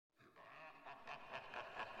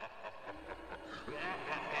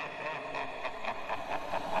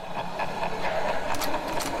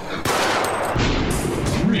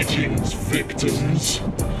Monsters,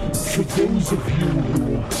 for those of you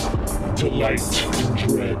who delight in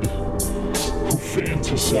dread, who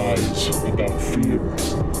fantasize about fear,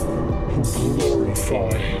 who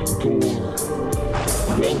glorify gore,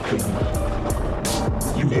 welcome.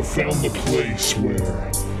 You have found the place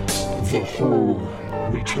where the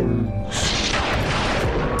horror returns.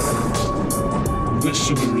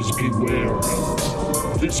 Listeners beware.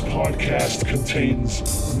 This podcast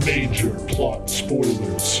contains major plot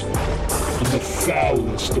spoilers and the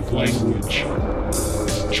foulest of language.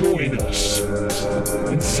 Join us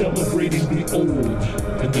in celebrating the old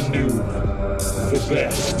and the new, the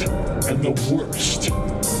best and the worst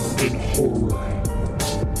in horror.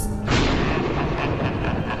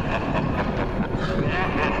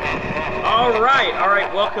 All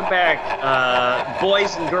right, welcome back.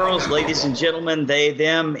 Boys and girls, ladies and gentlemen, they,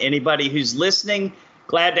 them, anybody who's listening,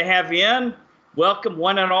 glad to have you in. Welcome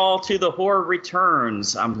one and all to The Horror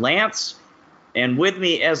Returns. I'm Lance, and with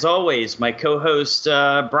me, as always, my co-host,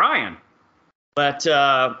 Brian. But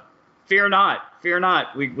fear not.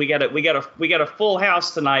 We got a full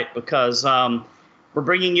house tonight because we're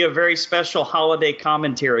bringing you a very special holiday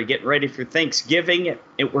commentary. Getting ready for Thanksgiving,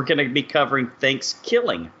 and we're going to be covering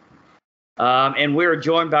ThanksKilling. And we're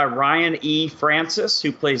joined by Ryan E. Francis,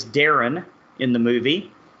 who plays Darren in the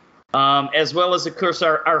movie, as well as, of course,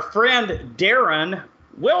 our friend Darren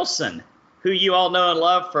Wilson, who you all know and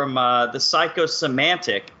love from the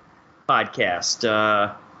Psychosemantic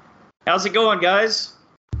podcast. How's it going, guys?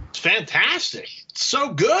 It's fantastic. It's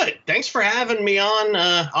so good. Thanks for having me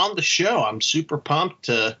on the show. I'm super pumped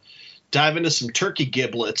to dive into some turkey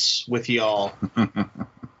giblets with y'all.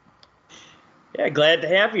 Yeah, glad to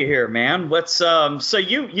have you here, man. What's so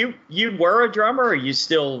you were a drummer, or you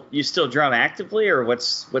still drum actively, or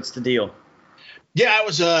what's the deal? Yeah, I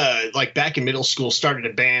was like back in middle school, started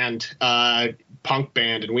a band, punk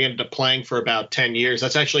band, and we ended up playing for about 10 years.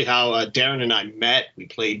 That's actually how Darren and I met. We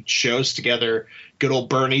played shows together, good old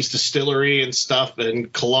Bernie's Distillery and stuff in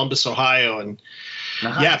Columbus, Ohio, and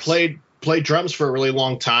Nice. yeah, played drums for a really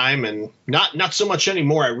long time, and not so much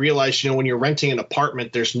anymore. I realized, when you're renting an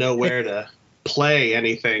apartment, there's nowhere to play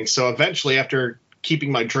anything. So eventually, after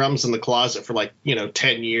keeping my drums in the closet for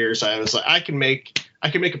 10 years, I was like, I can make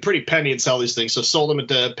a pretty penny and sell these things. So sold them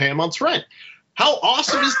to pay a month's rent. How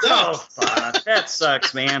awesome is that? Oh, that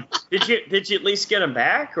sucks, man. Did you at least get them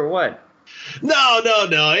back, or what? No.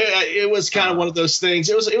 It was kind of one of those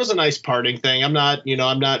things. It was a nice parting thing. I'm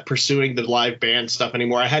not pursuing the live band stuff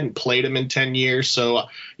anymore. I hadn't played them in 10 years. So,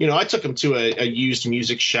 I took them to a used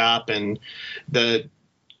music shop, and the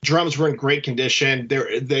drums were in great condition.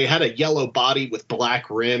 They had a yellow body with black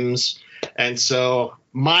rims. And so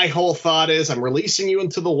my whole thought is, I'm releasing you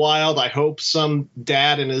into the wild. I hope some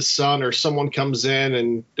dad and his son or someone comes in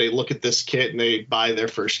and they look at this kit and they buy their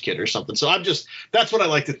first kit or something. So that's what I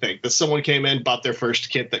like to think, that someone came in, bought their first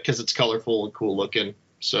kit because it's colorful and cool looking.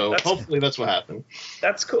 So hopefully that's what happened.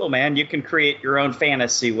 That's cool, man. You can create your own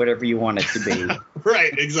fantasy, whatever you want it to be.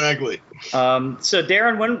 Right, exactly. So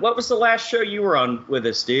Darren, what was the last show you were on with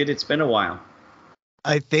us, dude? It's been a while.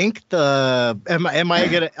 I think am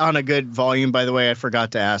I on a good volume, by the way? I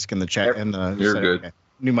forgot to ask in the chat. You're good. Okay.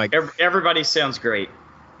 New mic. Everybody sounds great.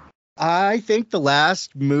 I think the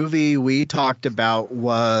last movie we talked about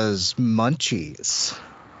was Munchies.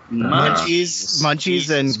 Munchies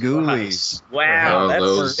and Ghoulies. Wow,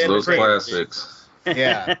 those classics.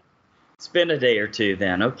 Yeah. It's been a day or two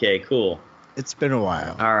then. Okay, cool. It's been a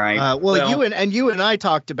while. All right. Well, you and I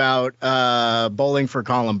talked about Bowling for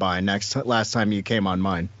Columbine last time you came on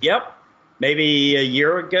mine. Yep. Maybe a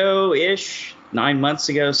year ago-ish, 9 months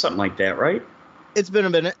ago, something like that, right? It's been a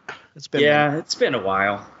minute. It's been a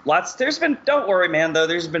while. Don't worry, man, though.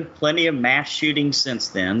 There's been plenty of mass shootings since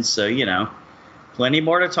then, so, plenty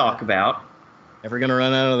more to talk about. Never going to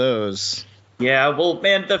run out of those. Yeah, well,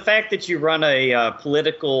 man, the fact that you run a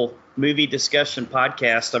political movie discussion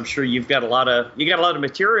podcast, I'm sure you got a lot of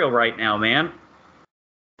material right now, man.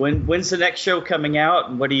 When's the next show coming out,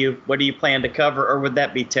 and what do you plan to cover, or would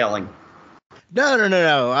that be telling?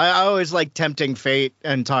 No. I always like tempting fate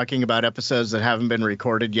and talking about episodes that haven't been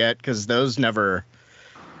recorded yet, because those never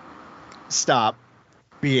stop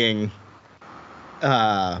being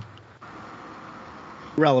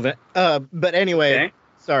relevant. But anyway, okay.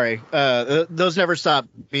 Sorry. Those never stop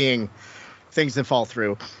being things that fall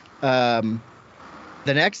through. The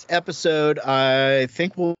next episode, I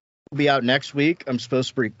think, will be out next week. I'm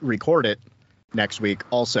supposed to record it next week.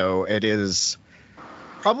 Also, it is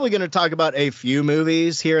probably going to talk about a few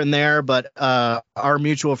movies here and there, but our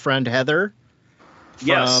mutual friend Heather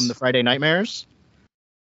from the Friday Nightmares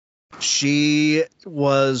She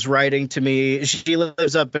was writing to me. She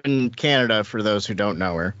lives up in Canada, for those who don't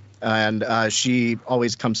know her. And she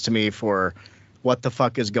always comes to me for what the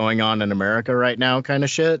fuck is going on in America right now kind of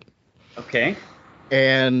shit. Okay.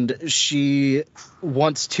 And she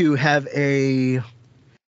wants to have a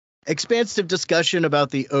expansive discussion about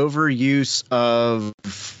the overuse of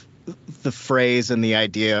the phrase and the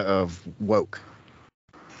idea of woke.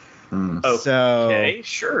 Okay,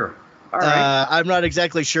 sure. All right. I'm not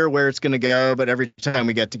exactly sure where it's going to go, but every time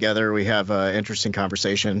we get together, we have an interesting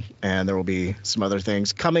conversation, and there will be some other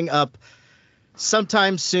things coming up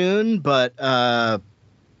sometime soon, but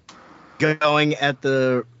going at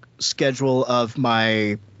the schedule of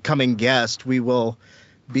my coming guest, we will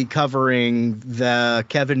be covering the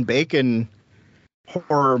Kevin Bacon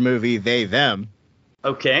horror movie, They, Them.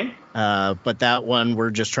 Okay. But that one,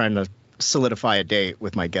 we're just trying to solidify a date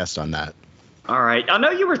with my guest on that. All right. I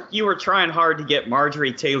know you were trying hard to get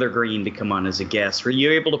Marjorie Taylor Greene to come on as a guest. Were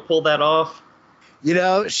you able to pull that off? You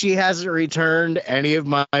know, she hasn't returned any of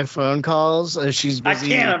my phone calls. She's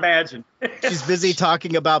busy. I can't imagine. She's busy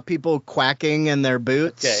talking about people quacking in their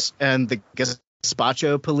boots and the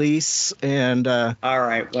gazpacho police and all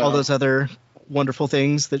right, well, all those other wonderful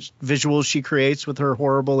things, visuals she creates with her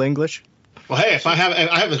horrible English. Well, hey, if I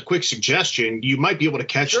have a quick suggestion, you might be able to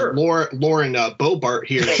catch Lauren Bobart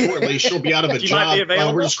here shortly. She'll be out of a job.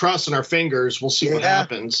 We're just crossing our fingers. We'll see what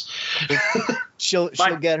happens. She'll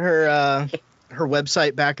get her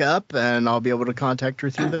website back up, and I'll be able to contact her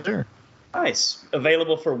through there. Nice.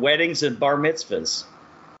 Available for weddings and bar mitzvahs.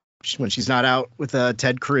 When she's not out with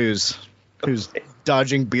Ted Cruz, who's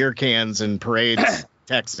dodging beer cans in parades,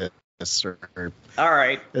 Texas. All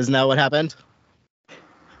right. Isn't that what happened?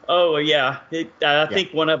 Oh, yeah. I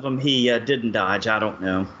think one of them he didn't dodge. I don't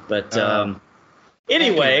know. But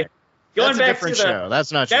anyway, going back to the show.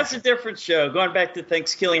 That's a different show. Going back to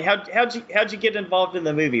ThanksKilling. How'd you get involved in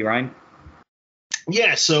the movie, Ryan?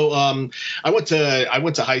 Yeah, so I went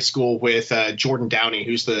to high school with Jordan Downey,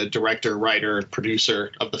 who's the director, writer, and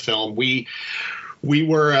producer of the film. We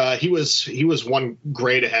were he was one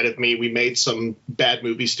grade ahead of me. We made some bad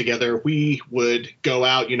movies together. We would go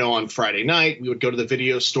out, on Friday night. We would go to the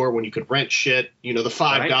video store when you could rent shit, the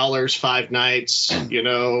 $5, 5 nights,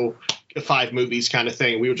 5 movies kind of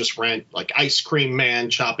thing. We would just rent like Ice Cream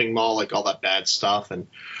Man, Chopping Mall, like all that bad stuff. And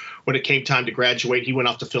when it came time to graduate, he went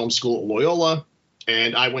off to film school at Loyola,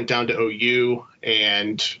 and I went down to OU.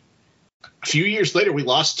 And a few years later, we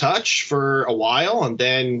lost touch for a while, and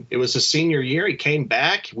then it was his senior year. He came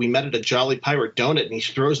back. We met at a Jolly Pirate Donut, and he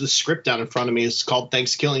throws the script down in front of me. It's called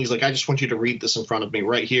ThanksKilling. He's like, I just want you to read this in front of me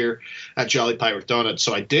right here at Jolly Pirate Donut.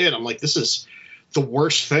 So I did. I'm like, this is the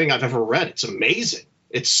worst thing I've ever read. It's amazing.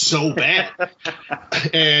 It's so bad.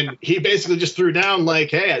 And he basically just threw down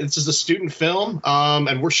like, hey, this is a student film,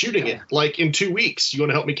 and we're shooting it like in 2 weeks. You want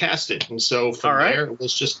to help me cast it? And so from there, it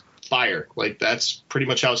was just fire. Like, that's pretty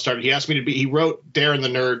much how it started. He asked me he wrote Darren the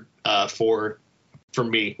Nerd for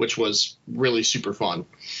me, which was really super fun.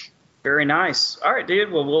 Very nice. All right,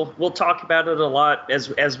 dude. Well, we'll talk about it a lot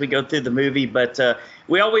as we go through the movie, but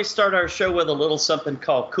we always start our show with a little something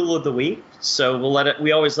called Cool of the Week. So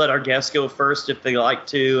we always let our guests go first if they like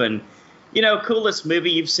to, and coolest movie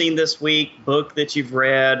you've seen this week, book that you've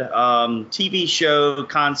read, TV show,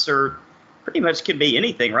 concert, pretty much can be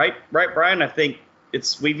anything, right? Right, Brian? I think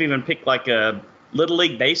we've even picked like a Little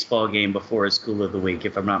League baseball game before as Cool of the Week,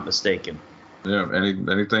 if I'm not mistaken. Yeah,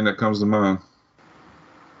 anything that comes to mind.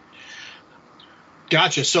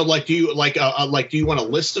 Gotcha. So, do you want a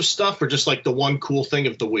list of stuff, or just like the one cool thing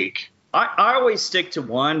of the week? I always stick to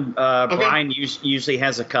one. Okay. Brian usually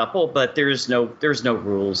has a couple, but there's no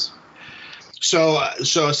rules. So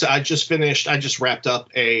I just wrapped up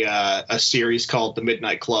a series called The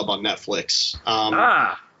Midnight Club on Netflix.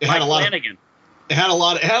 It had a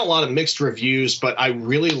lot of mixed reviews, but I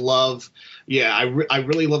really love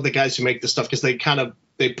the guys who make this stuff, because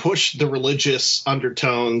they push the religious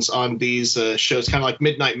undertones on these shows, kind of like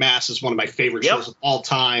Midnight Mass is one of my favorite shows of all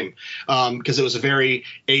time, because it was a very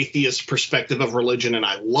atheist perspective of religion, and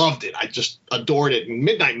I loved it. I just adored it. And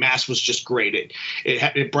Midnight Mass was just great.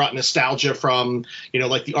 It brought nostalgia from,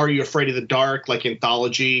 like the Are You Afraid of the Dark, like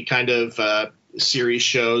anthology kind of series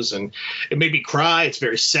shows, and it made me cry. It's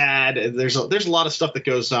very sad. There's a lot of stuff that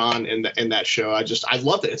goes on in that show. I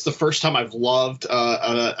loved it. It's the first time I've loved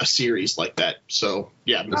a series like that. So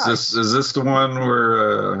yeah. Is this the one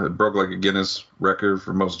where it broke like a Guinness record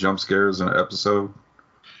for most jump scares in an episode?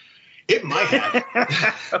 It might have.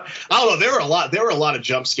 I don't know. There were a lot of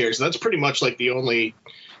jump scares. That's pretty much like the only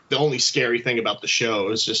scary thing about the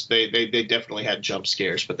show is just they definitely had jump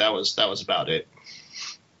scares, but that was about it.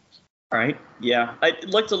 All right. Yeah. It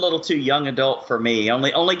looked a little too young adult for me.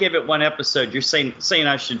 Only give it one episode. You're saying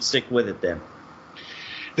I should stick with it then.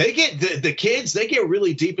 They get the kids. They get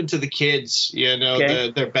really deep into the kids,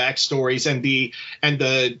 their backstories and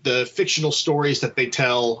the fictional stories that they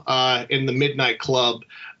tell in the Midnight Club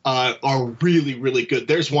are really, really good.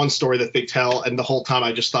 There's one story that they tell, and the whole time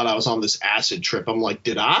I just thought I was on this acid trip. I'm like,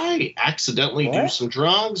 did I accidentally do some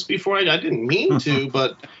drugs before? I didn't mean to,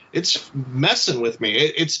 but it's messing with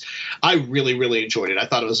me. I really, really enjoyed it. I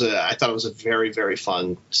thought it was a very, very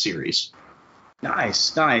fun series.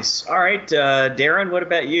 Nice. All right, Darren, what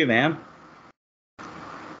about you, man?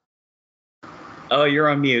 Oh, you're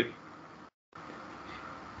on mute.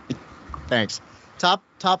 Thanks.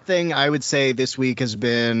 Top thing I would say this week has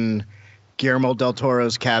been Guillermo del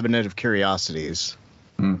Toro's Cabinet of Curiosities.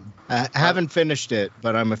 I haven't finished it,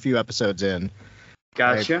 but I'm a few episodes in.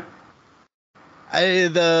 Gotcha.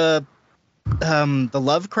 The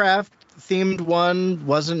Lovecraft themed one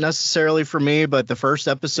wasn't necessarily for me, but the first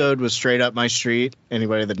episode was straight up my street.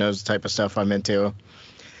 Anybody that knows the type of stuff I'm into.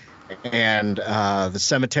 And the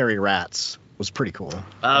Cemetery Rats was pretty cool.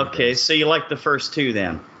 Okay, so you like the first two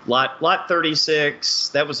then? Lot 36,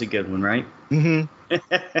 that was a good one, right? Mm-hmm.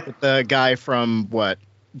 The guy from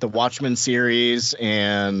the Watchmen series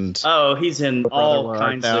and he's in all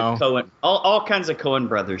kinds of Coen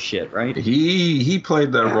Brothers shit, right? He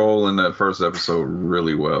played that role in that first episode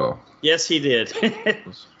really well. Yes, he did. It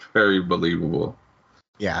was very believable.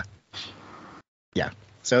 Yeah.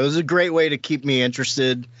 So it was a great way to keep me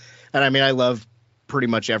interested. And I mean, I love pretty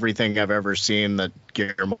much everything I've ever seen that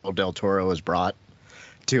Guillermo del Toro has brought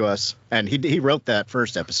to us. And he wrote that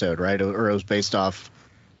first episode, right? Or it was based off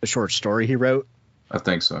a short story he wrote. I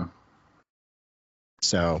think so.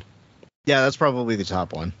 So, yeah, that's probably the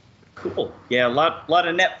top one. Cool. Yeah, a lot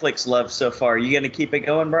of Netflix love so far. You going to keep it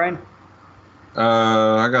going, Brian?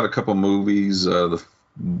 I got a couple movies. The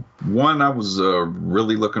one I was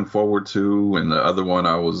really looking forward to, and the other one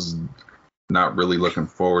I was not really looking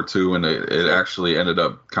forward to, and it actually ended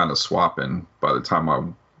up kind of swapping. By the time I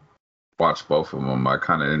watched both of them, I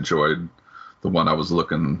kind of enjoyed the one I was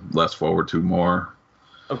looking less forward to more.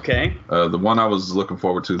 Okay. The one I was looking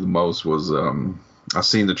forward to the most was I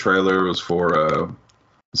seen the trailer. It was for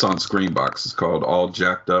it's on Screenbox. It's called All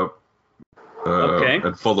Jacked Up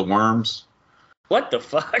and Full of Worms. What the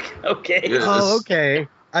fuck? Okay. Yeah, okay.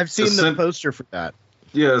 I've seen the poster for that.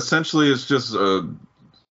 Yeah, essentially it's just a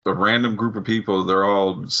random group of people. They're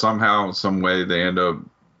all somehow, some way, they end up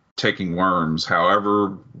taking worms,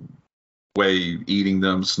 however way, eating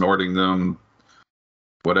them, snorting them,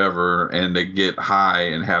 whatever, and they get high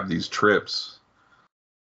and have these trips.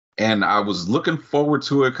 And I was looking forward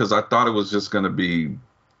to it because I thought it was just going to be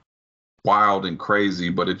wild and crazy,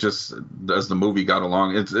 but it just, as the movie got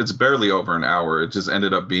along, it's barely over an hour. It just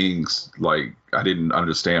ended up being like I didn't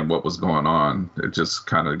understand what was going on. It just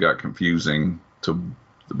kind of got confusing to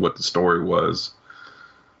what the story was.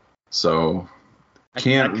 So I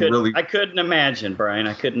couldn't imagine, Brian.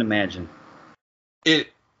 I couldn't imagine. It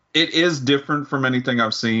is different from anything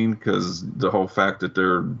I've seen because the whole fact that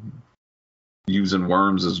they're using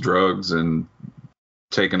worms as drugs and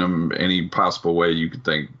taking them any possible way you could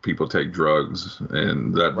think people take drugs,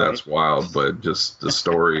 and that's wild. But just the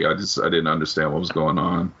story, I didn't understand what was going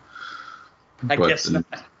on. I guess not.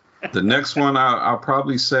 The next one I'll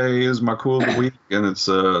probably say is my cool of the week, and it's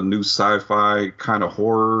a new sci-fi kind of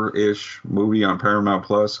horror-ish movie on Paramount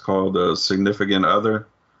Plus called Significant Other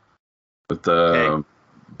with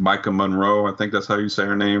Micah Monroe. I think that's how you say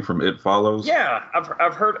her name, from It Follows. Yeah,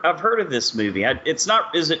 I've heard of this movie. It's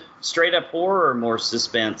not. Is it straight up horror or more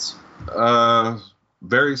suspense?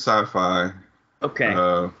 Very sci-fi.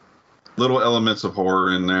 Okay. Little elements of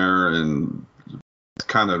horror in there, and it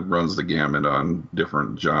kind of runs the gamut on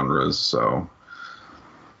different genres. So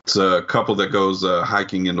it's a couple that goes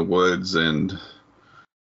hiking in the woods, and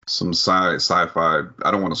some sci-fi.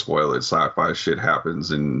 I don't want to spoil it. Sci-fi shit happens,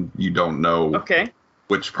 and you don't know. Okay.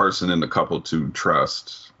 Which person in the couple to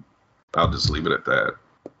trust. I'll just leave it at that.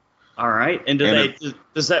 All right. And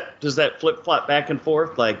does that flip flop back and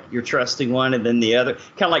forth, like you're trusting one and then the other,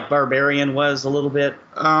 kind of like Barbarian was a little bit?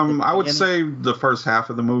 I would say the first half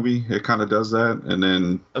of the movie it kind of does that, and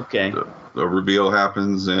then the reveal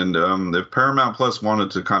happens. And if Paramount Plus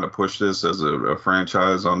wanted to kind of push this as a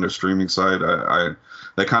franchise on their streaming site,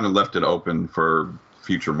 they kind of left it open for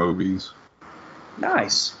future movies.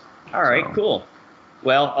 Nice. All right. Cool.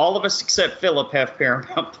 Well, all of us except Philip have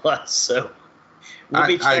Paramount Plus, so we'll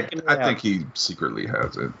be checking it out. I think he secretly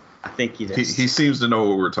has it. I think he does. He seems to know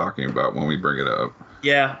what we're talking about when we bring it up.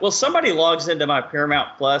 Yeah, well, somebody logs into my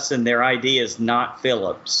Paramount Plus and their ID is not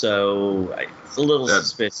Philip, so it's a little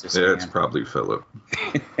suspicious. Yeah, man. it's probably Philip.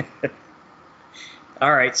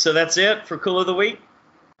 All right, so that's it for Cool of the Week?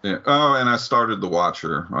 Yeah. Oh, and I started The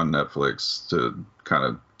Watcher on Netflix to kind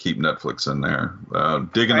of keep Netflix in there.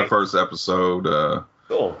 Digging the first episode.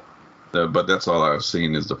 Cool. But that's all I've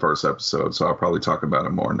seen is the first episode, so I'll probably talk about it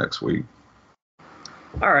more next week.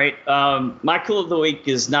 All right. My Cool of the Week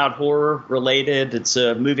is not horror related. It's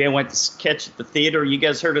a movie I went to catch at the theater. You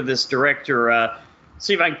guys heard of this director?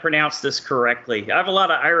 See if I can pronounce this correctly. I have a lot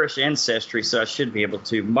of Irish ancestry, so I should be able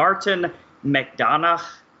to. Martin McDonough.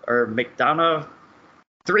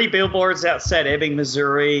 3 Billboards Outside Ebbing,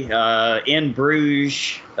 Missouri. In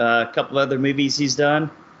Bruges. A couple other movies he's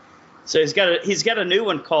done. So he's got a new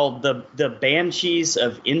one called the Banshees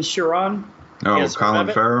of Inisherin. Oh, Colin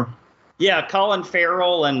Farrell. Yeah, Colin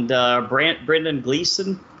Farrell and Brendan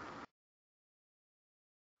Gleeson.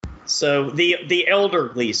 So the elder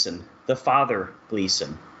Gleeson, the father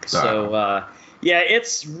Gleeson. So yeah,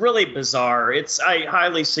 it's really bizarre. I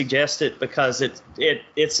highly suggest it because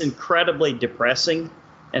it's incredibly depressing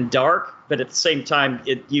and dark, but at the same time,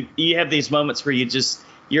 you have these moments where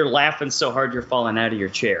you're laughing so hard you're falling out of your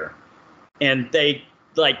chair, and they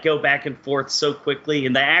like go back and forth so quickly,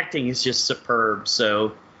 and the acting is just superb.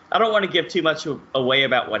 So I don't want to give too much away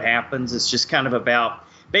about what happens. It's just kind of about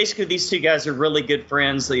basically these two guys are really good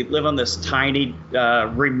friends. They live on this tiny,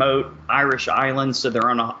 remote Irish island, so there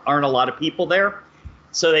aren't a lot of people there.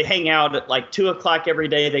 So they hang out at like 2 o'clock every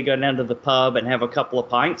day. They go down to the pub and have a couple of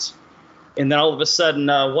pints. And then all of a sudden,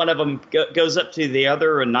 one of them goes up to the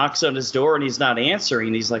other and knocks on his door, and he's not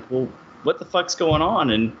answering. He's like, well, what the fuck's going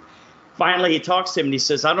on? And finally he talks to him, and he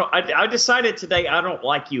says, I decided today I don't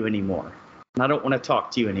like you anymore. I don't want to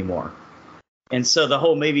talk to you anymore. And so the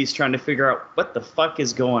whole movie is trying to figure out what the fuck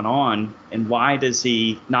is going on and why does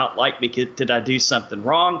he not like me? Did I do something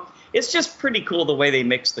wrong? It's just pretty cool the way they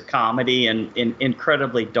mix the comedy and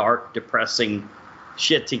incredibly dark, depressing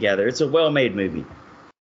shit together. It's a well-made movie.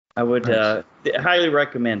 I would highly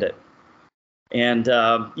recommend it. And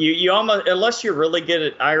you almost, unless you're really good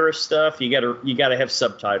at Irish stuff, you gotta have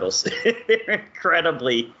subtitles. They're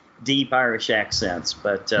incredibly deep Irish accents,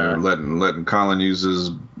 but you're letting Colin use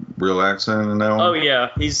his real accent in that one. Oh yeah,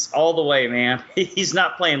 he's all the way, man. He's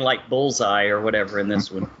not playing like Bullseye or whatever in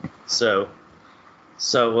this one. So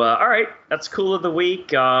all right, that's Cool of the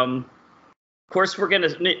Week. Of course,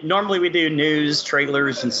 normally we do news,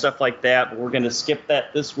 trailers, and stuff like that, but we're gonna skip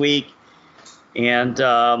that this week and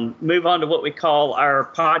move on to what we call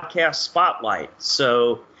our podcast spotlight.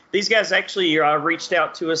 So these guys actually reached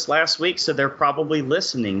out to us last week, so they're probably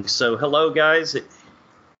listening. So hello, guys.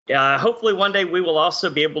 Hopefully one day we will also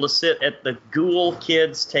be able to sit at the Ghoul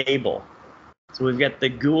Kids table. So we've got the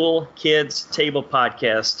Ghoul Kids Table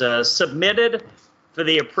podcast submitted for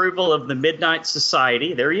the approval of the Midnight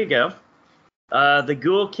Society. There you go. The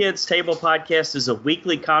Ghoul Kids Table podcast is a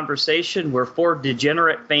weekly conversation where 4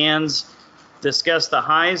 degenerate fans discuss the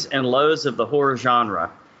highs and lows of the horror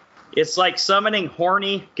genre. It's like summoning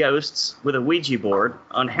horny ghosts with a Ouija board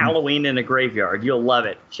on Halloween in a graveyard. You'll love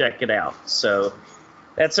it. Check it out. So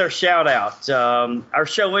that's our shout out. Our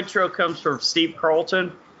show intro comes from Steve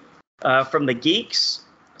Carlton from The Geeks.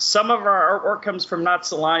 Some of our artwork comes from Not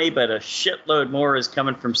Solani, but a shitload more is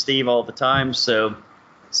coming from Steve all the time. So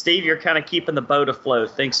Steve, you're kind of keeping the boat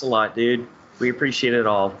afloat. Thanks a lot, dude. We appreciate it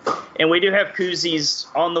all. And we do have koozies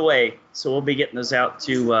on the way, so we'll be getting those out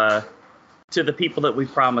to the people that we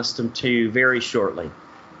promised them to very shortly.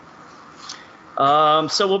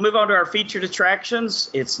 So we'll move on to our featured attractions.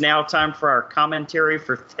 It's now time for our commentary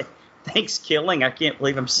for ThanksKilling. I can't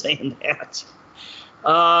believe I'm saying that.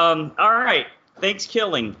 All right,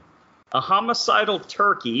 ThanksKilling. A homicidal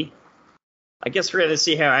turkey. I guess we're going to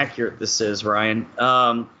see how accurate this is, Ryan.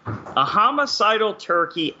 A homicidal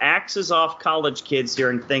turkey axes off college kids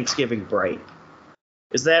during Thanksgiving break.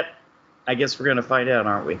 Is that? I guess we're going to find out,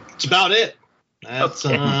 aren't we? That's about it. That's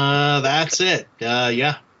it.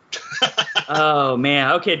 Yeah. Oh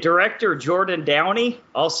man. Okay. Director Jordan Downey,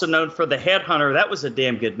 also known for The Headhunter. That was a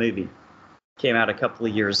damn good movie. Came out a couple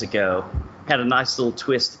of years ago. Had a nice little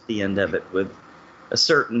twist at the end of it with a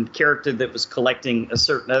certain character that was collecting a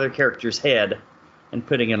certain other character's head and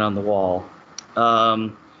putting it on the wall.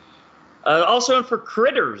 Also in for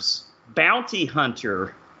Critters, Bounty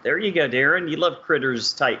Hunter. There you go, Darren. You love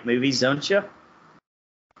Critters type movies, don't you?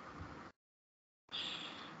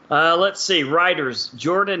 Let's see. Writers,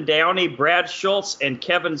 Jordan Downey, Brad Schultz, and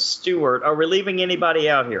Kevin Stewart. Are we leaving anybody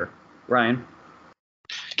out here, Ryan?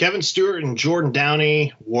 Kevin Stewart and Jordan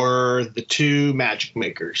Downey were the 2 magic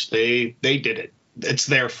makers. They did it. It's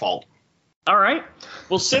their fault. All right.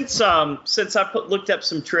 Well, since I looked up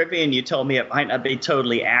some trivia and you told me it might not be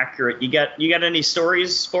totally accurate, you got any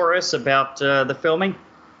stories for us about the filming?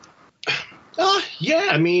 Yeah,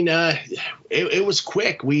 I mean, it was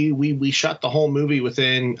quick. We shot the whole movie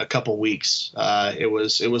within a couple weeks. It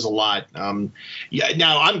was a lot. Yeah.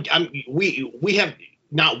 Now we have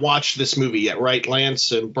not watched this movie yet, right,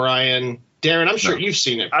 Lance and Brian, Darren? I'm sure you've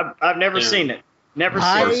seen it. I've never seen it. Never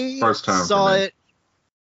seen it. First time saw it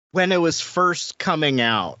when it was first coming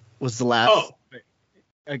out. Was the last? Oh,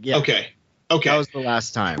 yeah. Okay. That was the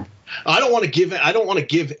last time. I don't want to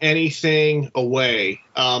give anything away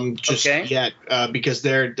just yet because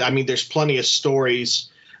there's plenty of stories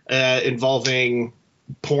involving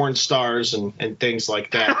porn stars and things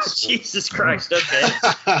like that. Jesus Christ. Okay.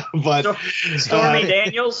 But Stormy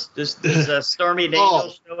Daniels? Does Stormy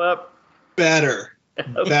Daniels show up? Better.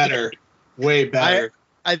 Okay. Better. Way better.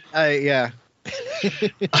 Yeah.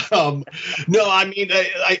 No, I mean,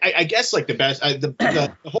 I guess like the best,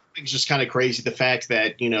 the whole thing's just kind of crazy. The fact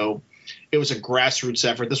that, it was a grassroots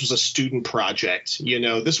effort. This was a student project.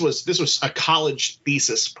 This was a college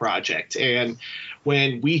thesis project. And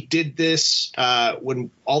when we did this,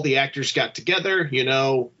 when all the actors got together,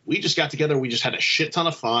 we just got together. We just had a shit ton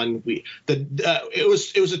of fun. It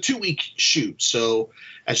was a 2-week shoot. So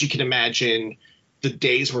as you can imagine, the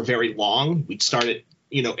days were very long. We'd start at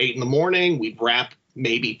 8 in the morning, we'd wrap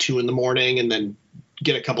maybe 2 in the morning and then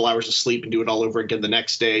get a couple hours of sleep and do it all over again the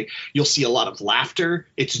next day. You'll see a lot of laughter.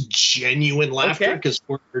 It's genuine laughter because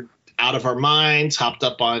we're out of our minds, hopped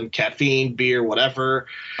up on caffeine, beer, whatever.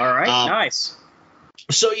 All right. Nice.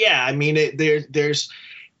 So, yeah, I mean,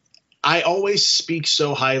 I always speak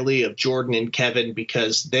so highly of Jordan and Kevin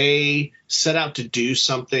because they set out to do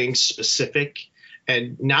something specific.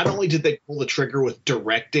 And not only did they pull the trigger with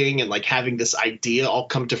directing and like having this idea all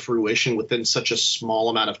come to fruition within such a small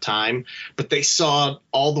amount of time, but they saw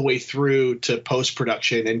all the way through to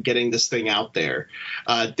post-production and getting this thing out there.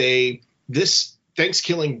 This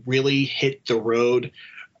ThanksKilling really hit the road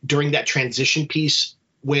during that transition piece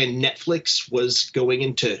when Netflix was going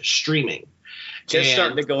into streaming.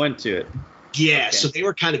 Starting to go into it. Yeah, okay. So they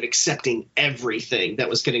were kind of accepting everything that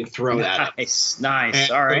was getting thrown at them.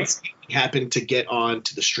 Nice. All right. Happened to get on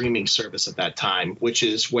to the streaming service at that time, which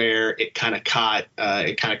is where it kind of caught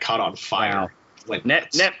on fire. Wow.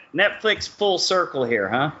 Netflix full circle here,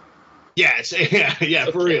 huh? Yeah,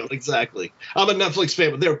 for real, exactly. I'm a Netflix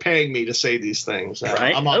fan, but they're paying me to say these things.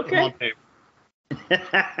 Right. I'm on paper.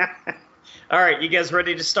 All right, you guys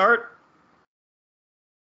ready to start?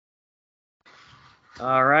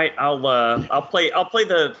 All right, I'll play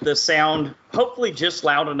the sound, hopefully just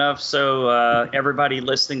loud enough so everybody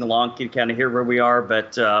listening along can kind of hear where we are.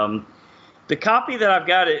 But the copy that I've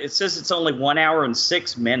got, it says it's only 1 hour and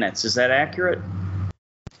 6 minutes. Is that accurate?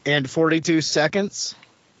 And 42 seconds?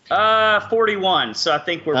 41. So I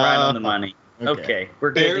think we're right on the money. Okay, we're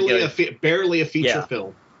good. Barely a feature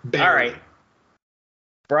film. Barely. All right,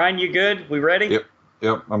 Brian, you good? We ready?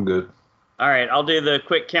 Yep, I'm good. All right, I'll do the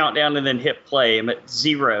quick countdown and then hit play. I'm at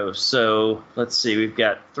 0. So let's see. We've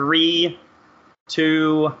got 3,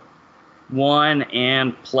 2, 1,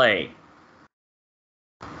 and play.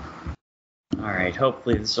 All right,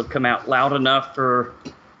 hopefully this will come out loud enough for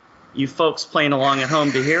you folks playing along at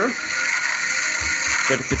home to hear.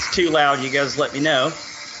 But if it's too loud, you guys let me know.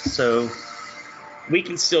 So we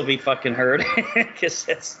can still be fucking heard because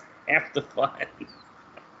that's half the fun.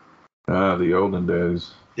 The olden days.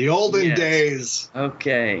 The olden days.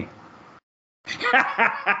 Okay. Okay.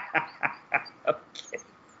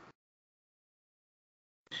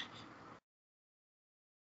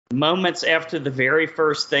 Moments after the very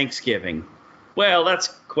first Thanksgiving. Well, that's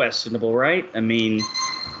questionable, right? I mean,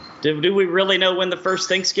 do we really know when the first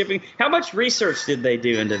Thanksgiving? How much research did they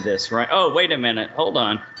do into this, right? Oh, wait a minute. Hold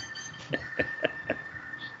on.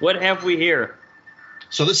 What have we here?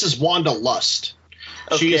 So this is Wanda Lust.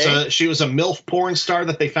 Okay. She was a MILF porn star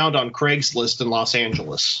that they found on Craigslist in Los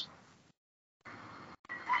Angeles.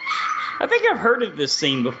 I think I've heard of this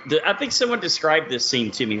scene before. I think someone described this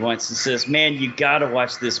scene to me once and says, "Man, you gotta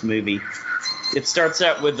watch this movie." It starts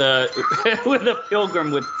out with a with a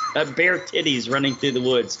pilgrim with bare titties running through the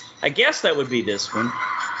woods. I guess that would be this one.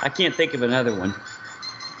 I can't think of another one.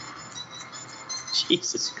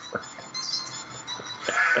 Jesus Christ.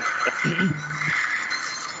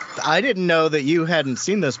 I didn't know that you hadn't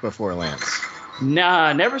seen this before, Lance.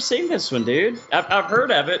 Nah, never seen this one, dude. I've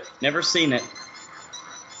heard of it, never seen it.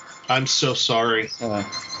 I'm so sorry.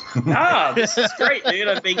 This is great, dude.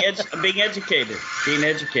 I'm being educated. Being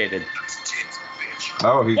educated.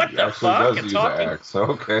 Oh, he what the actually fuck? does use an axe.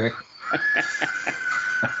 Okay.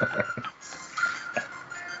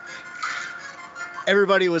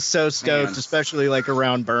 Everybody was so stoked, Man. especially like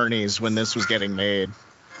around Bernie's when this was getting made.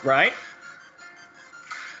 Right?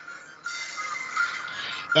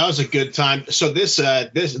 That was a good time. So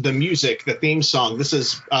the music, the theme song, this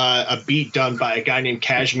is a beat done by a guy named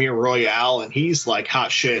Kashmir Royale, and he's like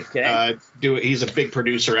hot shit. Okay. He's a big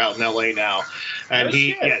producer out in LA now, and No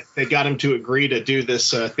shit. they got him to agree to do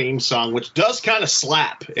this theme song, which does kind of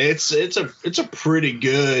slap. It's a pretty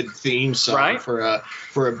good theme song Right. for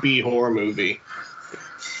a B horror movie.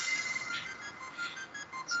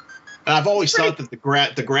 I've always thought that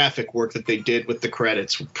the graphic work that they did with the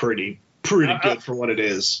credits were pretty good for what it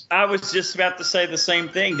is. I was just about to say the same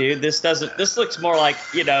thing, dude. This looks more like,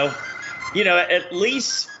 at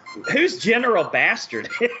least who's General Bastard?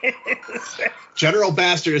 General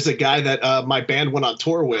Bastard is a guy that my band went on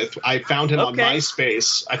tour with. I found him on Okay.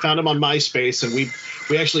 MySpace. And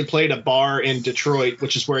we actually played a bar in Detroit,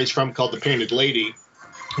 which is where he's from, called the Painted Lady,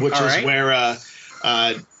 which All is right. where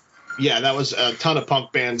that was a ton of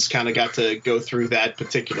punk bands kind of got to go through that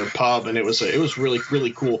particular pub, and it was really,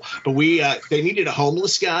 really cool. But they needed a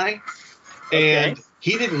homeless guy, and Okay.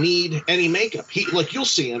 he didn't need any makeup. You'll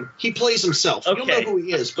see him. He plays himself. You'll know who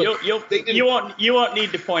he is, but you won't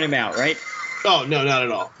need to point him out, right? Oh no, not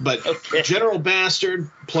at all. But Okay. General Bastard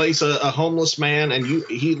plays a homeless man, and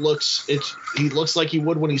he looks like he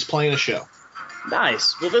would when he's playing a show.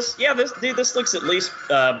 Nice. Well, this looks at least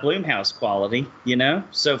Blumhouse quality,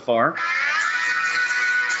 so far.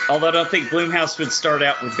 Although I don't think Blumhouse would start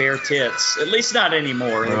out with bare tits, at least not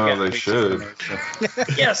anymore. They've Well, got they big should.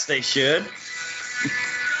 commercial. Yes, they should.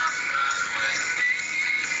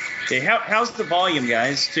 Okay, how's the volume,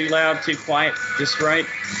 guys? Too loud, too quiet, just right?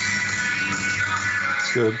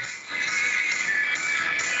 It's good.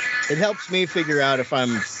 It helps me figure out if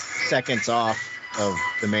I'm seconds off of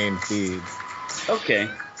the main feed. Okay.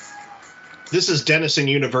 This is Denison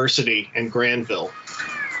University in Granville.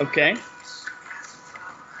 Okay.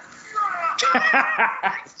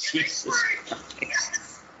 Jesus Christ.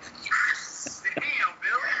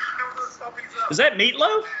 Is that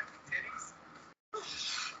Meatloaf?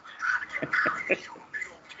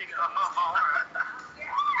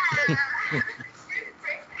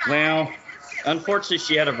 Well, unfortunately,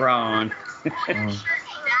 she had a bra on. It's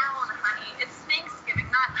Thanksgiving,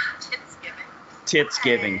 not Titsgiving.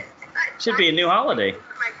 Titsgiving. Should be a new holiday.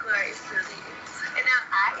 My glorious movies. And now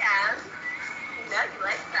I am. You know you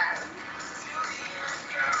like that.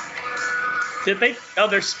 Did they? Oh,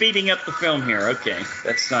 they're speeding up the film here. Okay,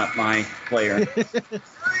 that's not my player. Hey, guys.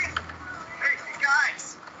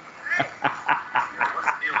 What's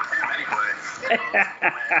the deal with him anyway?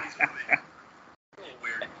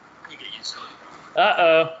 Weird. You get used to it.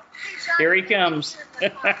 Uh-oh. Hey, John, Here he comes. All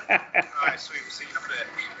right, sweet. We'll see you in a bit.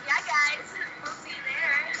 Yeah, guys. We'll see you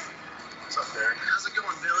there. What's up, Derek? How's it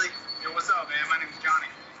going, Billy? Yo, what's up, man? My name's Johnny.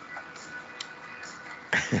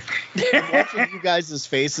 I'm watching you guys'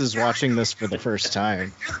 faces watching this for the first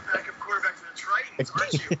time. You're the backup quarterback for the Tritons,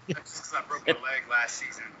 aren't you? That's just because I broke my leg last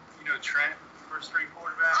season. You know Trent, first string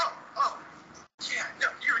quarterback? Oh. Yeah, no,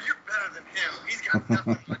 you're better than him. He's got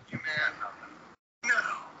nothing like you, man. No.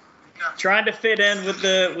 Trying to fit in with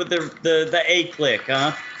the A clique,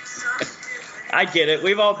 huh? I get it.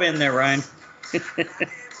 We've all been there, Ryan.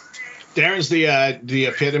 Darren's the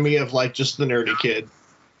epitome of like just the nerdy kid.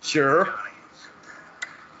 Sure.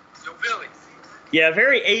 Yo, Billy. Yeah,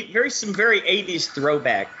 some very 80s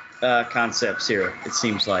throwback concepts here, it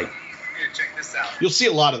seems like. Here, check this out. You'll see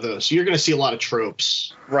a lot of those. You're going to see a lot of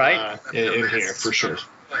tropes, Right. in here for sure. Go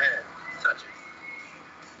ahead. Touch it.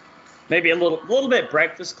 Maybe a little bit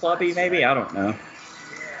Breakfast Clubby, maybe. I don't know. Yeah.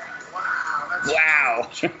 Wow. That's Wow.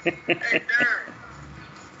 Hey, Darren.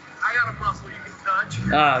 I got a muscle you can touch.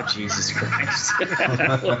 Oh, Jesus Christ.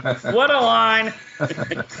 What a line.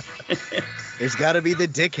 There's got to be the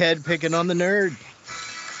dickhead picking on the nerd.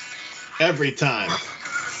 Every time.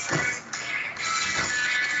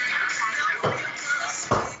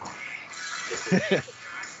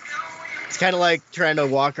 It's kind of like trying to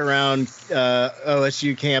walk around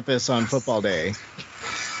OSU campus on football day.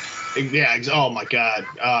 Yeah. Oh my God.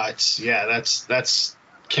 That's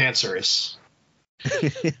cancerous.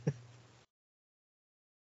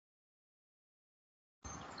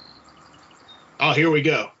 Oh, here we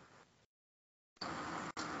go.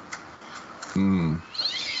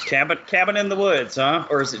 Cabin in the woods, huh?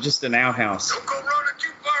 Or is it just an outhouse? Don't go running too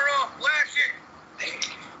far off. Lash it.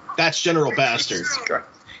 That's General Bastard.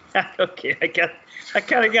 Okay, I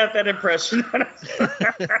kind of got that impression. And I'm just a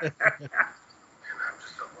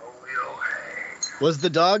lonely old hag. Was the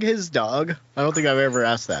dog his dog? I don't think I've ever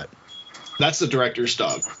asked that. That's the director's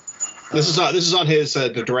dog. This is on his the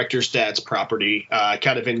director's dad's property,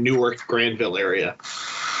 kind of in Newark, Granville area.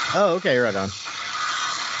 Oh, okay, right on.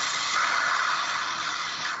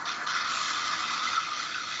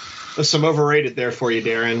 There's some overrated there for you,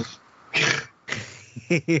 Darren.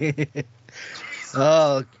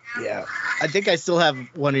 Oh, yeah. I think I still have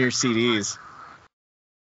one of your CDs.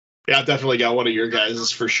 Yeah, I definitely got one of your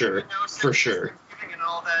guys' for sure. For sure. And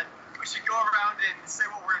all that. We should go around and say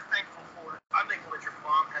what we're thankful for. I'm thankful that your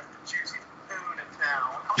mom has the juiciest spoon in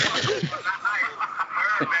town.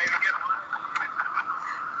 Her, baby, get one.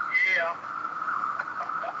 Yeah.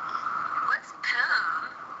 What's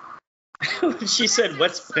poon? She said,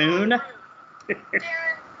 "What's poon?" Darren,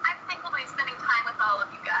 I'm thankful to be spending time with all of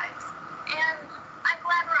you guys. And I'm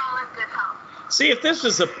glad we're all in good health. See, if this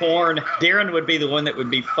was a porn, Darren would be the one that would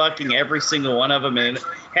be fucking every single one of them and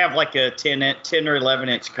have like a 10 or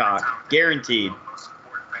 11-inch cock, guaranteed.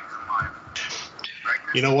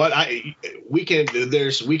 You know what? We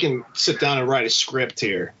can sit down and write a script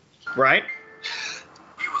here. Right?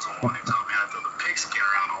 He was the one who taught me how to throw the pigskin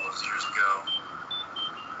around all those years ago.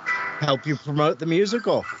 Help you promote the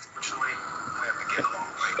musical. Unfortunately, we have to get along.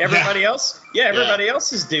 Everybody else? Yeah, everybody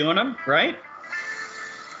else is doing them, right?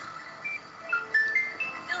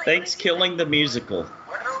 ThanksKilling the musical.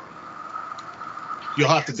 Well, You'll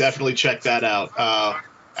have to definitely check that out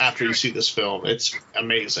after you see this film. It's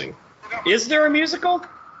amazing. Is there a musical?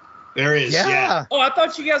 There is, yeah. Oh, I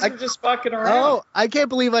thought you guys were just fucking around. Oh, I can't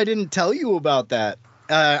believe I didn't tell you about that.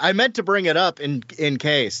 I meant to bring it up in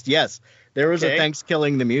case. Yes, there was Okay. a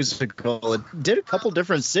ThanksKilling the musical. It did a couple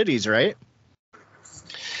different cities, right?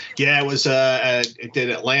 Yeah, it was. It did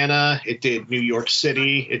Atlanta. It did New York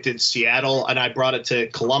City. It did Seattle, and I brought it to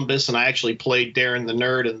Columbus, and I actually played Darren the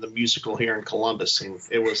Nerd in the musical here in Columbus, and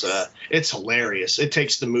it was. It's hilarious. It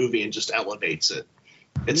takes the movie and just elevates it.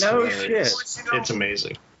 It's No hilarious. shit. It's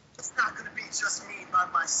amazing. it's not going to be just me by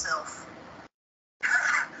myself.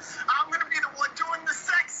 I'm going to be the one doing the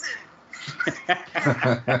sexing.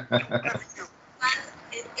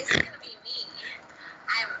 It isn't going to be me.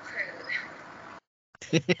 I'm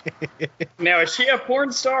prude. Now, is she a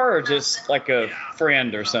porn star or just like a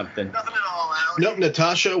friend or something? Nothing at all, Alan. Nope,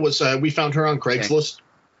 Natasha was. We found her on Craigslist.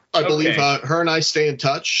 I believe her and I stay in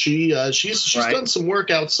touch. She's Right. done some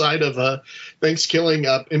work outside of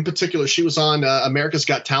ThanksKilling. In particular, she was on America's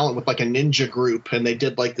Got Talent with like a ninja group, and they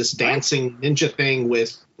did like this dancing ninja thing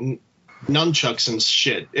with nunchucks and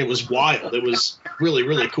shit. It was wild. It was really,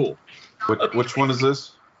 really cool. Which one is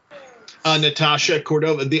this? Natasha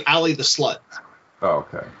Cordova, the Alley the Slut. Oh,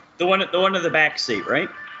 okay. The one in the back seat, right?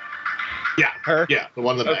 Yeah, Her? Yeah, the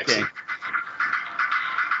one in the back Okay. seat.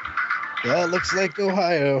 Yeah, it looks like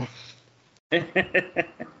Ohio. That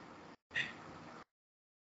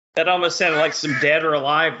almost sounded like some Dead or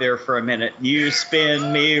Alive there for a minute. You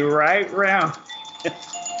spin me right round.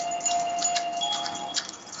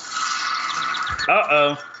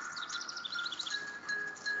 Uh-oh.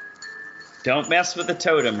 Don't mess with the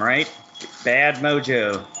totem, right? Bad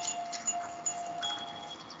mojo.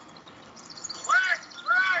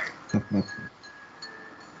 Right.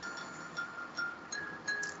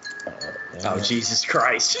 Oh, Jesus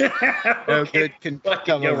Christ. No Okay, good can fucking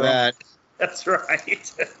come go of wrong. that. That's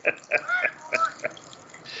right.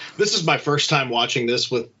 This is my first time watching this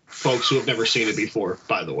with folks who have never seen it before,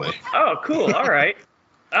 by the way. Oh, cool. All right.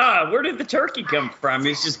 Where did the turkey come from?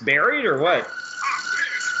 It's just buried or what?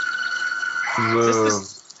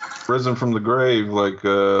 He's risen from the grave like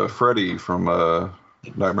Freddy from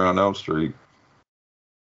Nightmare on Elm Street.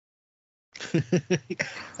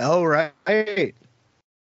 All right.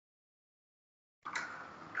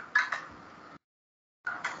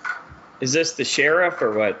 Is this the sheriff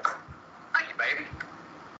or what? Thank you, baby.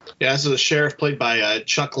 Yeah, this is the sheriff played by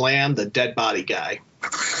Chuck Lamb, the dead body guy.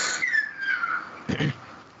 God damn,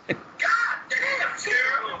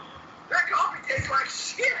 Cheryl. That coffee tastes like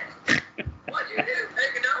shit. What'd you do?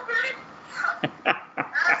 Take it over? As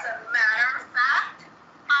a matter of fact,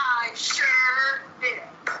 I sure did.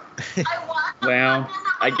 I walked Well,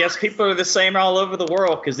 I guess people are the same all over the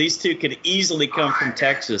world because these two could easily come from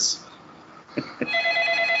Texas.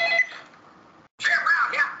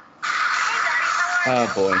 Oh,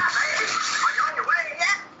 boy. Are you on your way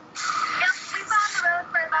yet? Yep, we've been on the road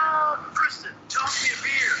for about... Kristen, toss me a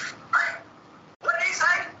beer. What did he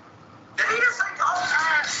say? Did he just say toss?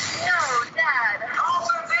 No, Dad.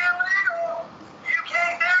 Tossing's illegal. You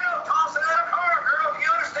can't do no tossing in a car, girl. You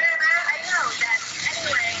understand that? I know, Dad.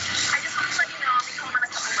 Anyway, I just wanted to let you know I'll be home in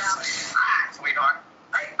a couple of hours. All right, sweetheart.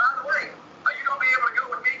 Hey, by the way, are you going to be able to go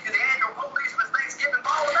with me to the annual policeman's Thanksgiving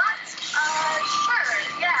ball tonight?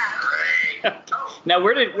 Sure, yeah. Great. Oh, Now,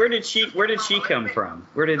 where did she come from?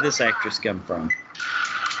 Where did this actress come from?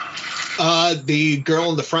 The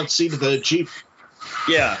girl in the front seat of the Jeep.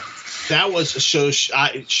 Yeah. That was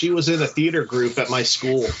she was in a theater group at my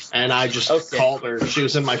school, and I just called her. She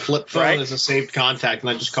was in my flip phone as a saved contact, and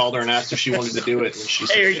I just called her and asked if she wanted to do it, and she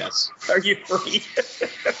said yes. Are you free?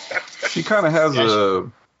 She kind of has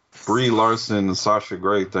a Brie Larson, Sasha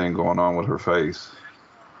Grey thing going on with her face.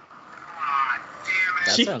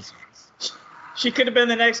 She could have been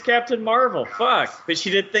the next Captain Marvel. Fuck, but she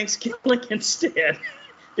did ThanksKilling instead.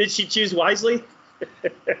 Did she choose wisely?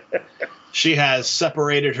 She has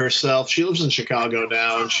separated herself. She lives in Chicago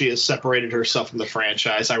now, and she has separated herself from the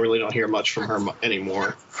franchise. I really don't hear much from her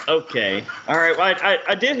anymore. Okay. All right. Well,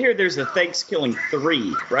 I did hear there's a ThanksKilling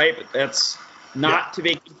 3, right? But that's not to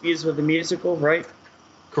be confused with the musical, right?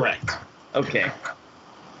 Correct. Okay.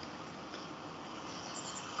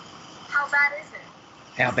 How bad is it?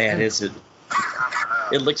 How bad is it?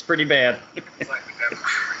 It looks pretty bad. Oh, I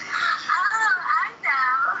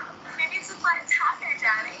know. Maybe it's just like taco,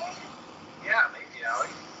 Johnny. Yeah, maybe, Allie.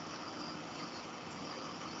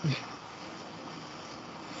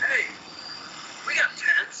 Hey, we got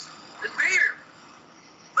tents and beer.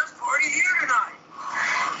 Let's party here tonight.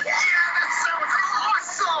 Yeah, that sounds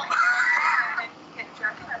awesome. When you get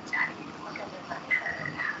drunk enough, Johnny, you can look under my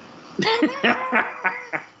head.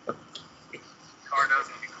 Car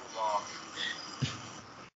doesn't be cool off.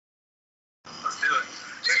 Let's do it.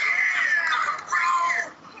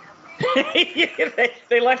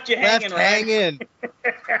 They left you hanging. Hanging.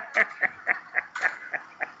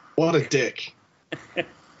 What a dick.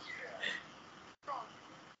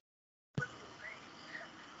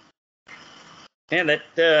 Man,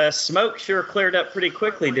 that smoke sure cleared up pretty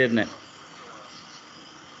quickly, didn't it?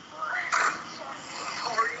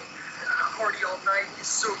 Party all night. He's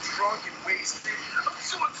so drunk and wasted. I'm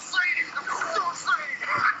so excited.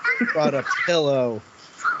 Brought a pillow.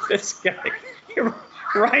 This guy,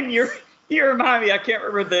 Ryan, you remind me. I can't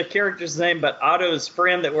remember the character's name, but Otto's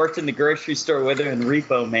friend that worked in the grocery store with him in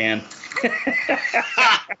Repo Man.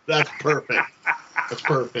 That's perfect. That's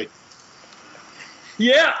perfect.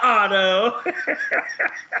 Yeah, Otto. Where have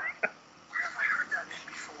I heard that name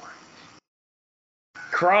before?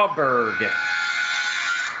 Crawberg.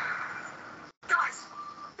 Guys,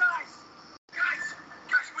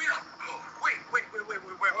 wait up. Wait.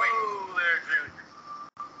 Oh, there, dude.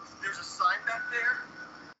 There's a sign back there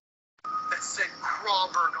that said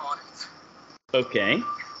Crawberg on it. Okay.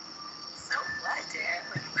 So what, Dad?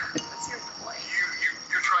 What's your point?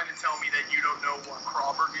 You're trying to tell me that you don't know what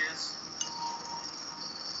Crawberg is?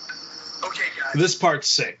 Okay, guys. This part's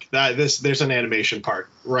sick. There's an animation part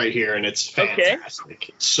right here, and it's fantastic.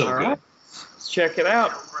 Okay. It's so All good. right. Let's check it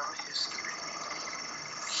out. Battleground history.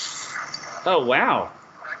 Oh, wow.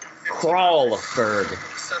 Back in 1500s, Crawlberg. the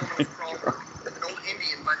settlement of Crawberg, an old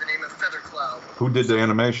Indian by the name of Feathercloud, Who did the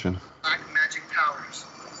animation? black magic powers,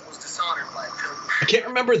 was dishonored by a pilgrim. I can't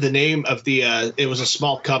remember the name of the. It was a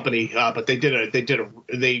small company, but they did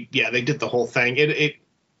the whole thing.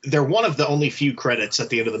 They're one of the only few credits at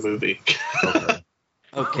the end of the movie.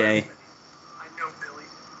 Okay. I know, Billy.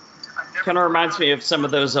 I've never Kind of reminds me of some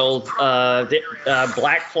of those old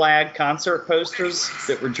Black Flag concert posters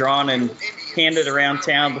that were drawn and handed around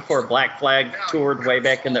town before Black Flag toured way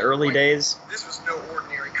back in the early days. This was no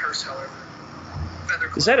ordinary curse, however.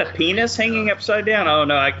 Is that a penis hanging upside down? Oh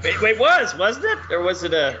no! Wasn't it? Or was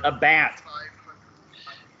it a bat?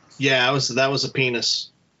 Yeah, that was a penis.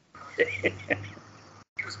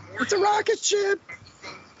 It's a rocket ship.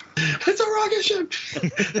 It's a rocket ship.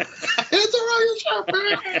 It's a rocket ship.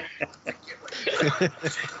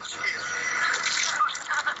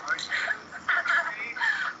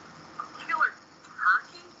 Killer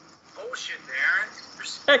turkey? Bullshit, Darren.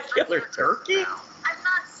 A killer turkey? I'm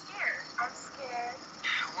not scared. I'm scared.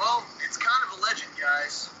 Well, it's kind of a legend,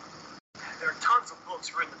 guys. There are tons of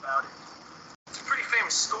books written about it. It's a pretty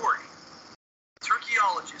famous story.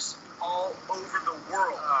 Turkeyologists all over the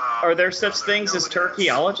world. Are there such things as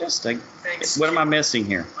turkeyologists? What am I missing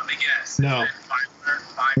here? Let me guess. No.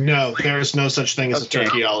 No, there is no such thing as a Okay.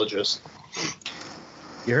 turkeyologist.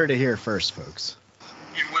 You heard it here first, folks.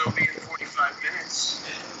 You will be in 45 minutes.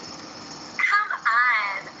 Come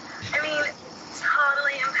on. I mean, it's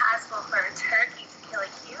totally impossible for a turkey to kill a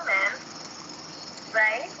human,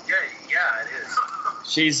 right? Yeah, it is.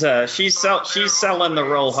 She's selling the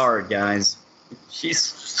role hard, guys.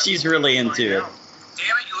 She's really into it. Damn it,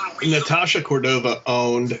 you little weasel. Natasha Cordova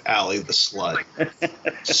owned Allie the Slut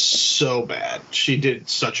so bad. She did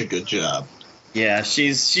such a good job. Yeah,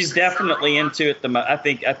 she's definitely into it. I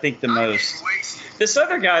think the most. This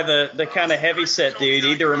other guy, the kind of heavyset dude,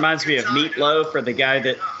 either reminds me of Meatloaf or the guy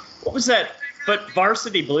that, what was that? But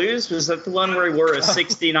Varsity Blues, was that the one where he wore a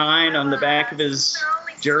 69 on the back of his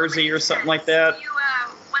jersey or something like that?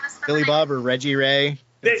 Billy Bob or Reggie Ray.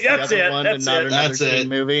 That's it. One, That's and not it. another That's it.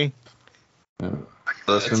 movie. Yeah.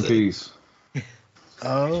 Rest in peace.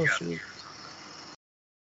 Oh shoot.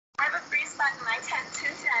 I have a free spot in my tent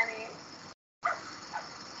too, Danny.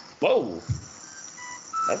 Whoa.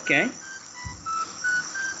 Okay.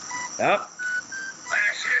 Yep.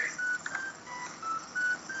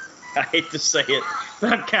 I hate to say it,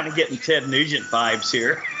 but I'm kind of getting Ted Nugent vibes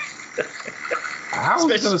here. I was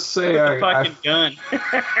going to say, With I the fucking gun.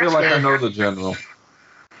 feel like I know the general.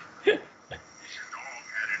 Your dog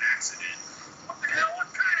had an accident. What the hell? What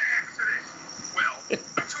kind of accident? Well, I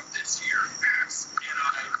took this here axe and I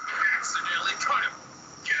accidentally cut him.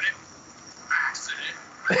 Get it? Accident.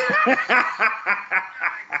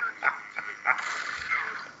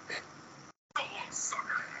 Go on,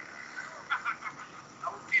 sucker. I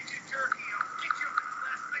will get you, turkey. I'll get you.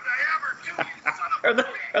 Last thing I ever do, you son of a bitch.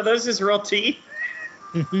 Are those his real teeth?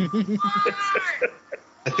 I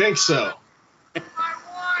think so. My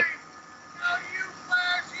wife! Now you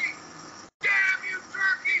flashy! Damn you,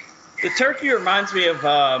 turkey! The turkey reminds me of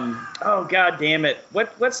oh god damn it.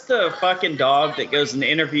 What's the fucking dog that goes and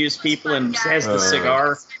interviews people and has the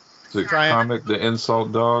cigar? The comic, the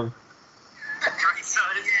insult dog. Yeah,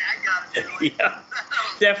 I got it. Yeah.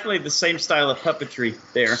 Definitely the same style of puppetry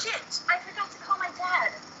there. Shit, I forgot to call my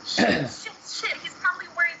dad. Shit, he's probably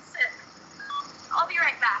worried sick. I'll be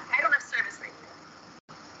right back. I don't have service right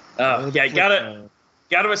now. Yeah,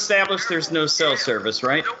 gotta establish there's no cell service,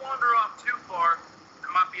 right? Don't wander off too far.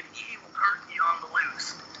 There might be an evil turkey on the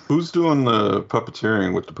loose. Who's doing the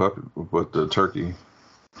puppeteering with the turkey?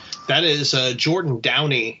 That is Jordan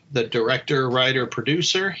Downey, the director, writer,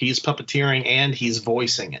 producer. He's puppeteering and he's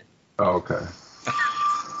voicing it. Oh, okay.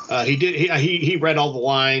 He read all the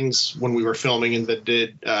lines when we were filming and then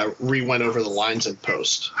went over the lines in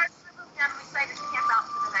post. Our crew moved down and we decided to camp out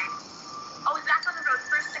for the night. I'll be back on the road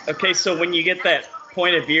first thing Okay, so tomorrow. when you get that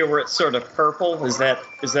point of view where it's sort of purple, is that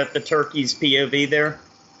the turkey's POV there?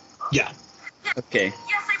 Yeah. Okay.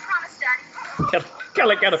 Yes, I promise, Daddy.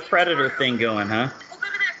 Kind of got a predator thing going, huh? We'll go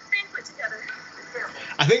to that banquet together.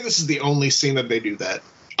 I think this is the only scene that they do that.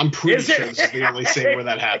 I'm pretty Is it? sure this is the only scene where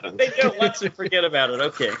that happens. They go once and forget about it.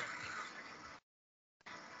 Okay. There's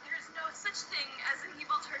no such thing as an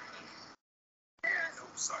evil turkey. There's no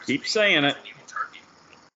such Keep thing saying as it. an evil turkey.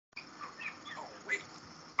 Oh, wait.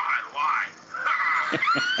 I lied.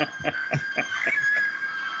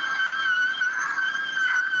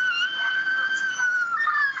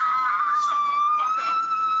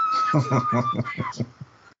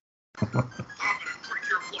 I'm gonna drink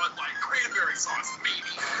your blood like cranberry sauce, baby.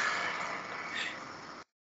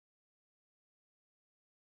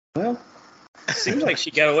 Well, seems like she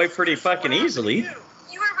got away pretty fucking easily.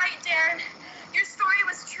 You were right, Darren. Your story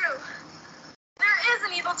was true. There is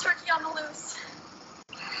an evil turkey on the loose.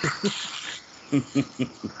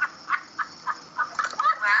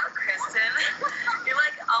 Wow, Kristen. You're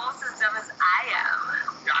like almost as dumb as I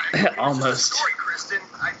am. Almost. Story, Kristen.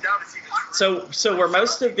 I doubt it's even true. So were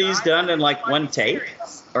most of these done in like one take,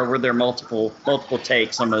 or were there multiple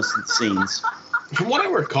takes on most of the scenes? From what I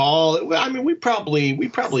recall, I mean, we probably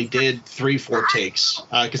did 3-4 takes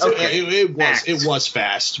because Okay. it was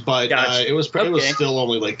fast, but Gotcha. it was Okay. still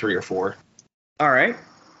only like 3 or 4. All right.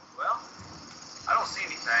 Well, I don't see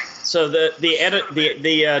anything. So the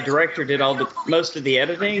director did most of the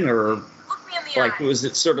editing, or Look me in the like eye. was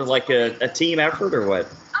it sort of like a team effort, or what? Out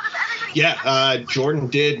of everybody Yeah, Jordan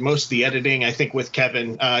did most of the editing. I think with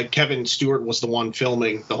Kevin. Kevin Stewart was the one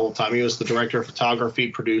filming the whole time. He was the director of photography,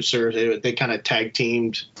 producer. They kind of tag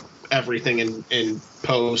teamed everything in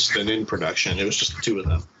post and in production. It was just the two of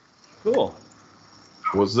them. Cool.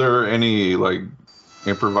 Was there any like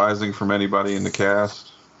improvising from anybody in the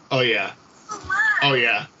cast? Oh yeah,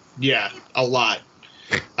 yeah, a lot.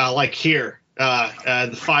 Like here,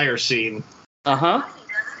 the fire scene. Uh-huh.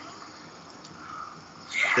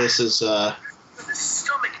 This is The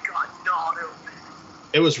stomach got gnawed open.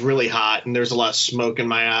 it was really hot and there's a lot of smoke in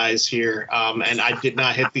my eyes here. And I did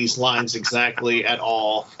not hit these lines exactly at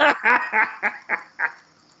all. Not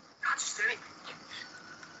just anything.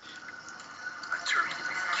 A turkey.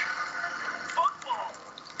 Football.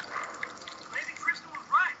 Maybe Kristen was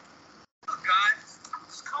right. Look, guys,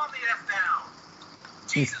 just calm the F down.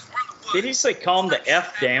 Jesus, we're in the woods. Did he say calm the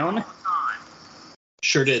F down? All the time.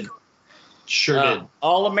 Sure did. Sure did.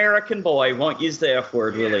 All American boy won't use the F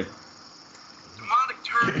word, will he? Demonic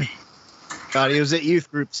turkey. God, he was at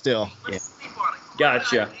youth group still. Yeah.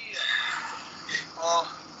 Gotcha.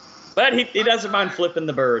 Oh, But he doesn't mind flipping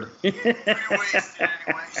the bird. pretty wasted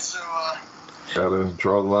anyway, so, Gotta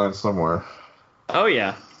draw the line somewhere. Oh,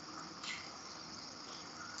 yeah.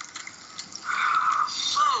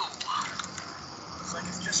 Looks like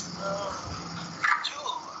it's just, two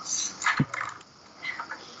of us.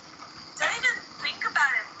 Don't even think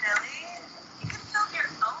about it, Billy. You can film your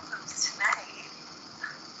own moves tonight.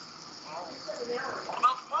 What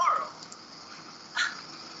about tomorrow?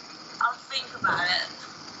 I'll think about it.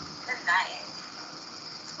 Good night.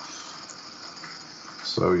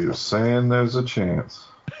 So you're saying there's a chance?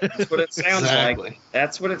 That's what it sounds Exactly. like.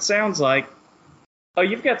 That's what it sounds like. Oh,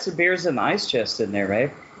 you've got some beers in the ice chest in there,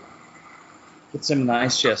 babe. Get some in the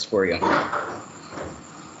ice chest for you.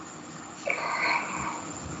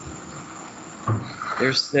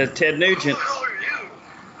 There's Ted Nugent. Who the hell are you?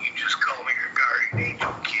 You just call me your guardian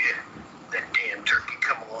angel, kid. That damn turkey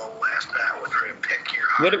come along last night with her and peck your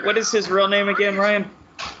heart. What is his real name again, Ryan?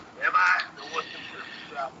 Am I the one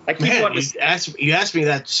that I keep Man, wanting to. you asked me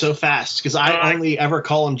that so fast because I only ever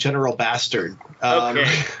call him General Bastard. Okay.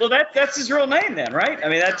 Well, that's his real name then, right? I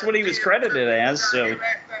mean, that's what he was credited as. So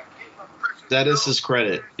That is his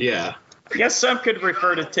credit. Yeah. I guess some could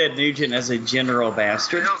refer to Ted Nugent as a general Who the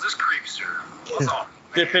bastard, hell's this creep, sir? What's off,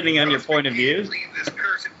 man? depending on your point of view. Leave this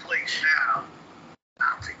cursed place now.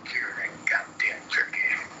 I'll take care of that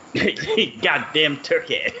goddamn turkey. Goddamn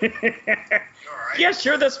turkey. You all right? Yeah,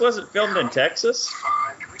 sure. This wasn't filmed in Texas.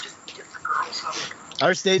 Fine. Can we just get the girls home?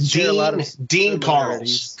 Our states share a lot of Dean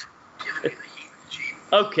similarities. Carls. Giving me the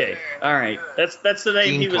heebie-jeebies. Okay, all right. That's the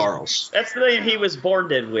name Dean he was. Carls. That's the name he was born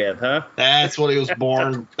dead with, huh? That's what he was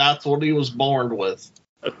born. That's what he was born with.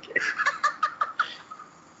 Okay.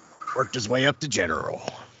 Worked his way up to general.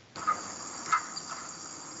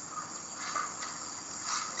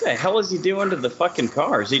 What the hell is he doing to the fucking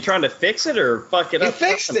car? Is he trying to fix it or fuck it He up?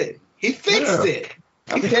 fixed it. He fixed Yeah. it.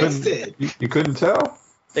 He fixed it. You couldn't tell?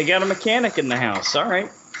 They got a mechanic in the house. All right.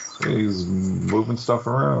 He's moving stuff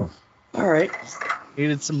around. All right.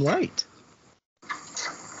 Needed some light.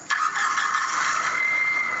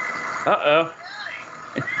 Uh-oh.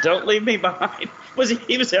 Don't leave me behind.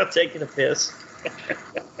 He was out taking a piss.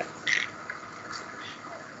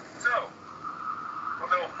 So, what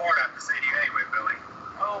the hell Ford have to say to you anyway, Billy?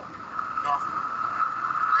 Oh, nothing.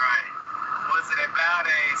 Right. Was it about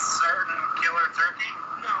a certain killer turkey?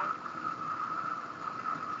 No.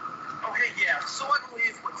 Oh, hey, yeah. So I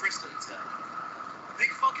believe what Kristen said. Big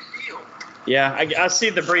fucking deal. Yeah, I see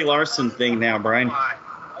the Brie Larson thing now, Brian. Why?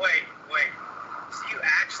 Wait. So you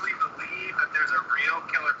actually believe that there's a real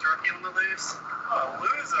killer turkey on the loose? Oh,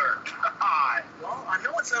 loser. God. Well, I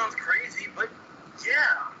know it sounds crazy, but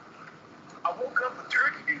yeah. I woke up with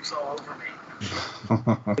turkey dukes all over me.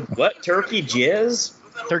 What? Turkey jizz?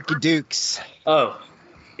 Turkey Dukes. Oh.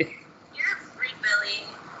 You're a freak, Billy.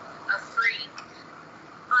 A freak.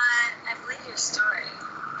 But I believe your story.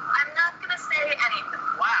 I'm not gonna say anything.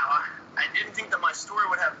 Wow, I didn't think that my story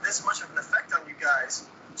would have this much of an effect on you guys.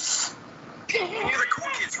 You're the cool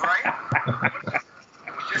kids, right?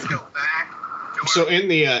 Can we just go back? So in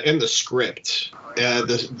the script,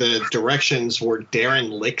 the directions were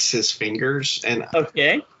Darren licks his fingers, and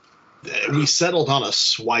Okay. we settled on a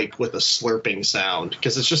swipe with a slurping sound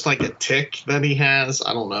because it's just like a tick that he has.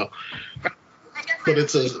 I don't know, I guess but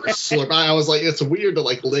it's a slurp. I was like, it's weird to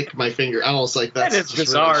like lick my finger. I was like, that's That is just really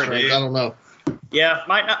bizarre, strange. dude. I don't know. Yeah,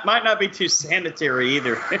 might not be too sanitary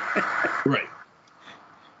either. Right.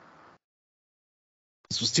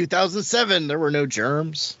 This was 2007. There were no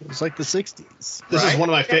germs. It was like the 60s. This Right. is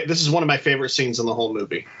one of my favorite scenes in the whole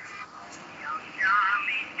movie.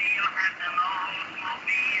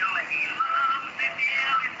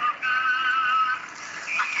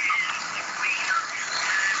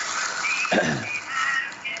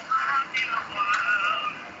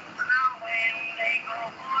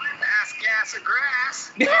 Ass, gas, or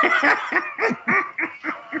grass. I'm out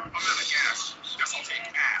of gas. Guess I'll take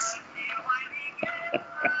ass.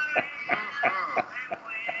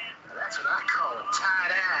 That's what I call a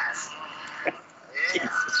tight ass. Yeah.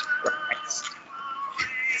 Jesus Christ.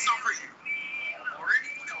 It's not for you. Or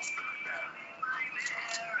anyone else for that matter.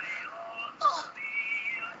 Oh,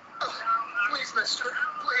 please, mister.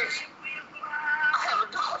 Please. I have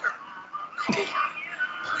a daughter. Okay.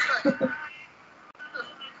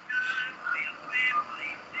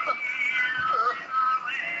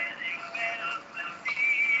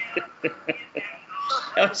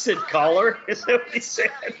 I said, call her? Is that what he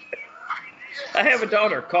said? I have a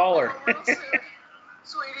daughter. Call her.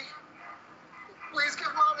 Sweetie, please give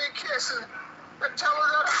mommy a kiss and tell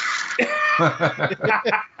her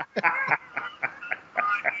that.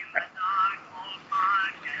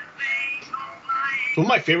 One of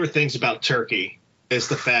my favorite things about Turkey is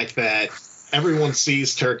the fact that everyone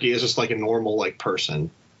sees Turkey as just like a normal like person.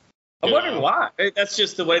 I wonder why. That's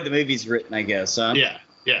just the way the movie's written, I guess, huh? Yeah.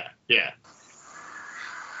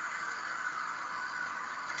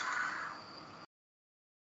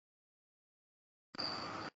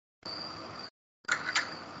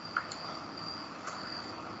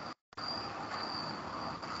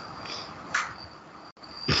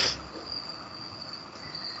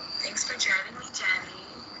 Thanks for joining me, Jenny.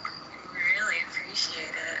 I really appreciate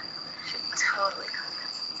it. You should totally come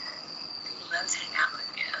visit. He loves hanging out with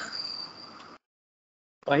you.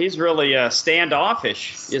 Well, he's really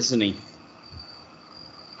standoffish, isn't he?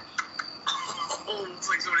 Oh, looks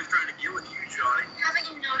like somebody's trying to get with you, Johnny.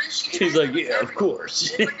 Haven't you noticed? She's like, yeah, of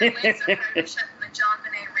course. It's like the legs of her shut in the John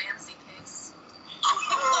Benet Ramsey case.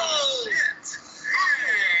 Oh, shit.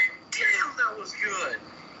 Damn, that was good.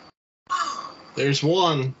 Oh, There's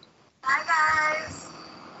one. Bye, guys.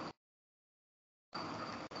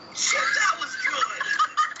 shit, that was good.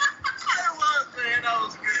 That was, man, that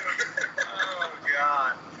was good. Oh,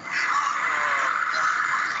 God.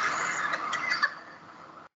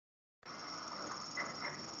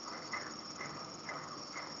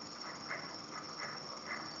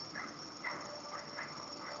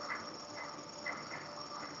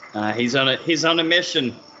 He's on a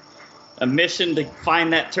mission to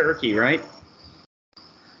find that turkey, right?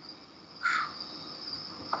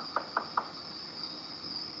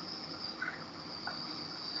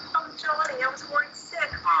 Oh, Johnny, I was worried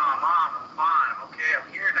sick. Mom, I'm fine. I'm okay.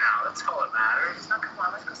 I'm here now. That's all that matters. Oh, come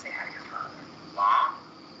on, let's go say hi to your father. Mom?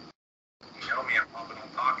 You know me, I'm probably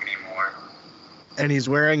don't talk anymore. And he's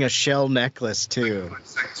wearing a shell necklace too.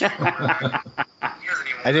 He doesn't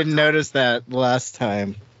even I didn't notice that last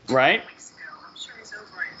time. Right? I'm sure he's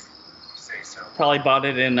over it. say so. Probably bought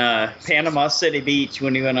it in Panama City Beach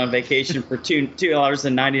when he went on vacation for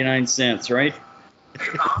 $2.99, right? Hey,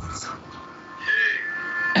 Pops.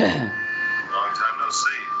 Hey. Long time no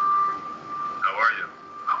see. How are you?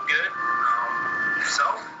 I'm good.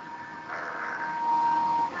 Yourself?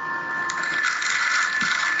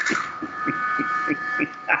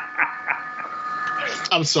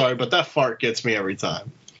 I'm sorry, but that fart gets me every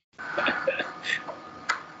time. I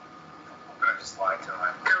just lied to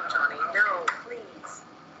him. No, Johnny, no, please.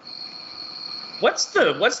 What's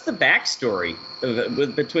the backstory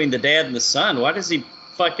between the dad and the son? Why does he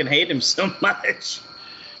fucking hate him so much?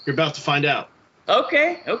 You're about to find out.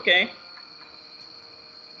 Okay.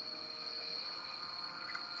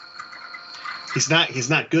 He's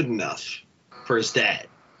not good enough for his dad.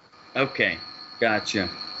 Okay, gotcha.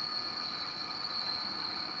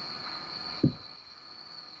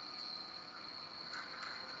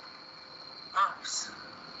 Pops.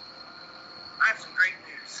 I have some great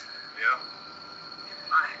news. Yeah?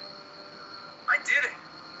 I did it.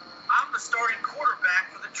 I'm the starting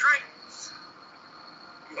quarterback for the Titans.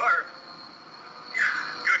 You are?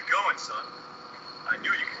 Yeah, good going, son. I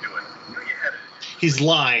knew you could do it. I knew you had it. He's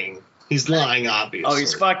lying. He's lying, obviously. Oh,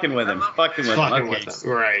 he's fucking with him. Fucking with him. Okay. with him.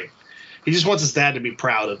 Right. He just wants his dad to be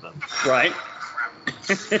proud of him. Right?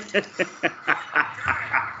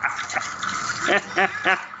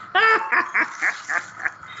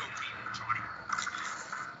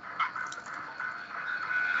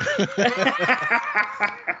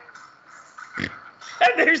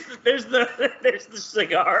 And there's the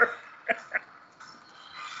cigar.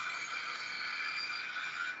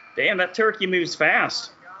 Damn, that turkey moves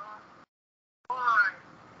fast. Fine.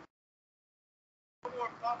 No more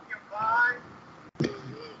pumpkin pie. No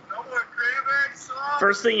more cranberry sauce.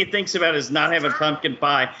 First thing he thinks about is not having pumpkin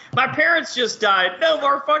pie. My parents just died. No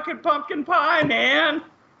more fucking pumpkin pie, man.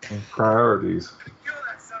 Priorities. Kill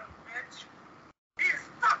that son of a bitch. He is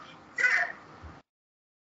fucking dead.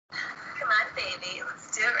 Come on, baby,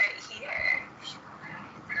 let's do it right here.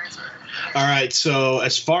 All right, so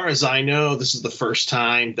as far as I know, this is the first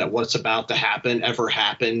time that what's about to happen ever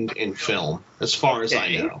happened in film, as far as I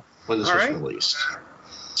Okay. know, when this All was right. released.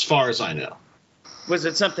 As far as I know. Was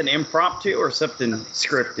it something impromptu or something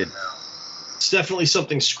scripted? It's definitely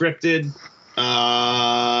something scripted.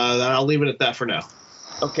 I'll leave it at that for now.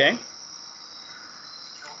 Okay. Killed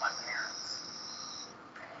my parents.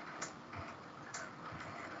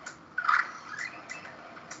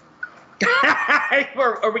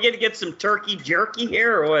 Are we going to get some turkey jerky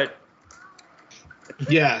here or what?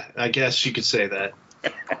 Yeah, I guess you could say that.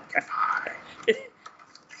 Where's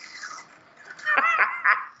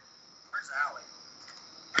Allie?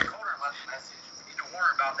 I called her and left a message. We need to warn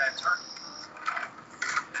her about that turkey.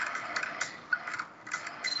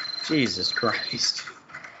 Jesus Christ.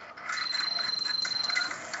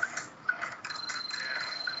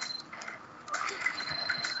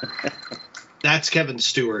 That's Kevin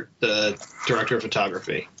Stewart, the director of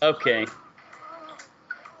photography. Okay.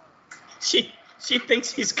 She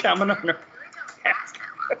thinks he's coming on her.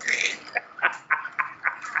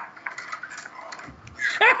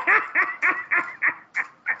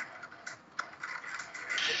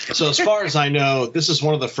 So as far as I know, this is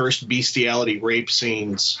one of the first bestiality rape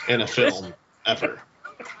scenes in a film ever.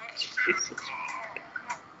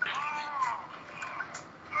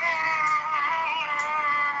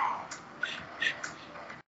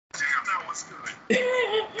 Damn, that was good.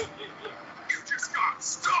 You just got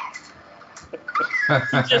stuffed.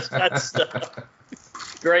 He just got stuck.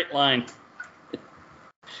 Great line.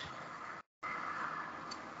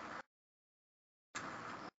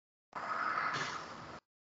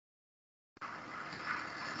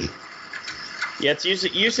 Yeah, it's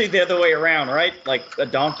usually the other way around, right? Like a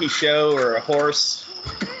donkey show or a horse.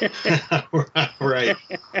 Right. Wait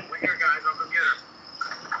here, guys. I'll go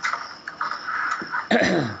get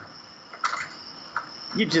her.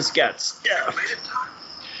 You just got stuffed.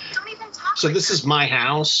 Don't even talk. So like this that. is my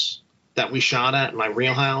house that we shot at, my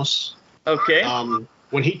real house. Okay.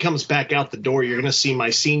 When he comes back out the door, you're going to see my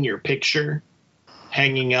senior picture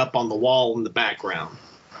hanging up on the wall in the background.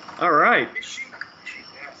 All right. Is she?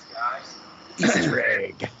 Yes, guys. Easter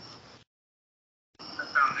egg. I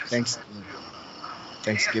found this. Thanks. one, too.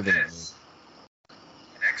 Thanksgiving. And this. An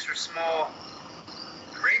extra small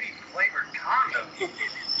gravy flavored condom.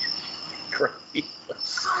 Great.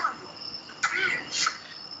 Son of a bitch.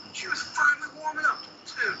 She was finally warming up,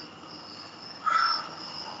 too.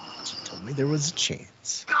 She told me there was a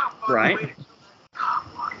chance. God, by the Right. way, God,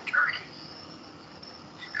 turkey.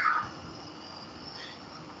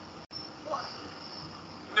 What?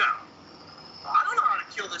 No. I don't know how to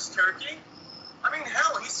kill this turkey. I mean,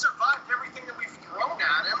 hell, he's survived everything that we've thrown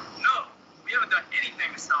at him. No, we haven't done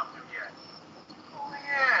anything to stop him yet. Oh,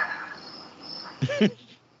 yeah.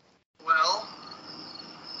 Well,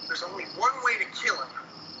 there's only one way to kill him.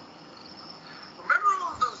 Remember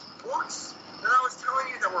all of those books that I was telling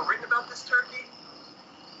you that were written about this turkey?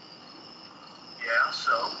 Yeah,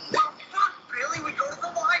 so? Well, fuck, Billy, we go to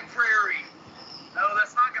the library. No,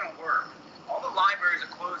 that's not gonna work. All the libraries are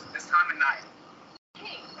closed at this time of night.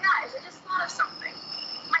 Hey, guys, I just thought of something.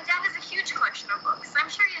 My dad has a huge collection of books. I'm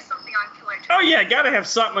sure he has something on killer turkeys. Oh yeah, gotta have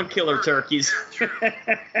something on killer turkeys. Yeah, true.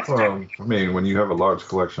 Well, I mean, when you have a large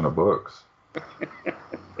collection of books.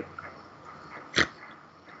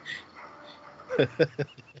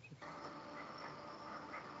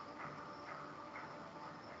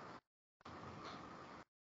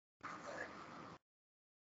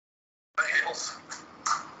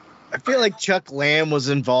 I feel like Chuck Lamb was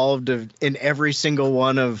involved in every single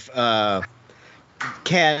one of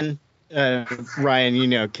Ken. Ryan, you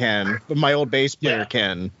know Ken, but my old bass player Yeah.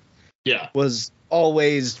 Ken Yeah. was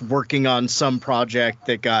always working on some project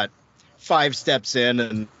that got 5 steps in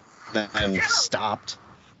and then stopped.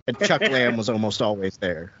 And Chuck Lamb was almost always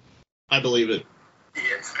there. I believe it.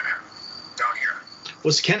 It's down here.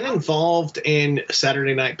 Was Ken involved in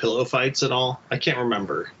Saturday Night Pillow Fights at all? I can't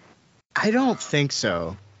remember. I don't think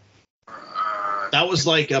so. That was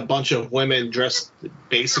like a bunch of women dressed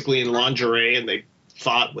basically in lingerie, and they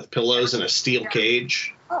fought with pillows in a steel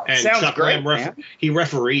cage. And Sounds Chuck great, Lamb man. he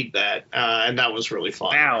refereed that, and that was really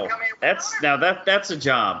fun. Wow, that's a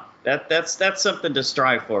job. That's something to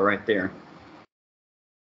strive for right there.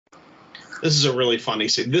 This is a really funny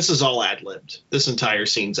scene. This is all ad-libbed. This entire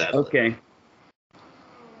scene's ad-libbed. Okay.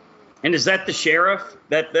 And is that the sheriff?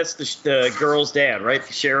 That's the girl's dad, right?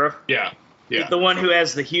 The sheriff, Yeah. Yeah. the one who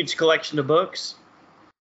has the huge collection of books.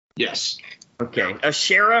 Yes. Okay, a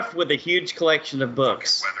sheriff with a huge collection of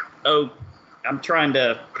books. Oh, I'm trying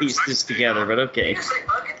to piece this together, but okay. You say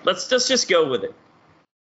bucket? Let's just go with it.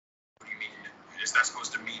 What do you mean? Is that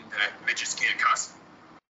supposed to mean that midgets can't cuss?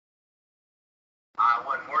 I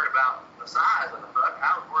wasn't worried about the size of the buck.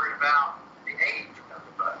 I was worried about the age of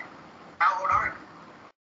the buck. How old are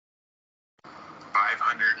you?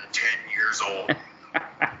 510 years old.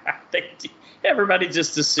 Everybody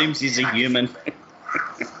just assumes he's a human.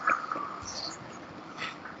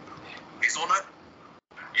 Hazelnut?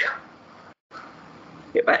 Yeah.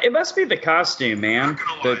 It must be the costume, man.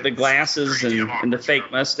 The glasses and the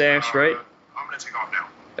fake mustache, right? I'm gonna take off now.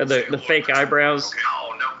 The fake eyebrows. Okay.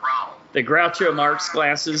 Oh, no problem. The Groucho Marx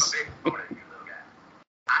glasses. I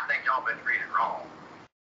think y'all been treated wrong.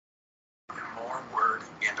 One more word,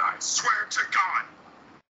 and I swear to God.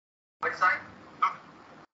 What'd you say?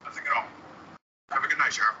 Nothing at all. Have a good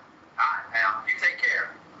night, Sheriff. All right, pal. You take care.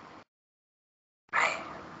 Man,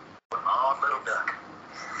 what an odd little duck.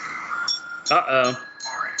 Uh-oh. All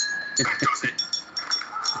right. That does it.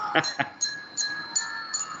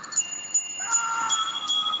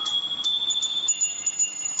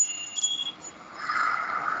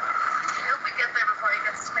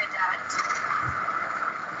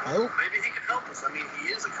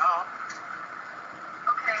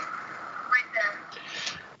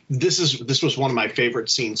 this was one of my favorite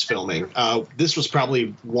scenes filming. This was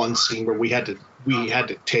probably one scene where we had to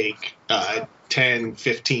take 10,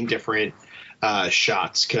 15 different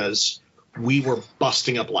shots because we were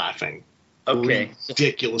busting up laughing. Okay.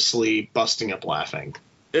 Ridiculously busting up laughing.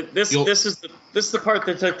 This is the part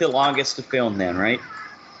that took the longest to film then, right?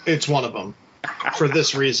 It's one of them. For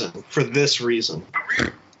this reason.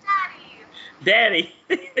 Daddy,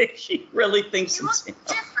 she really thinks You look it's him.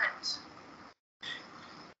 different.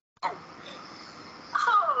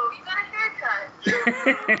 Oh, you got a haircut.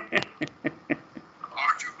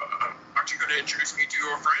 Aren't you going to introduce me to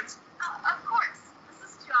your friends? Of course.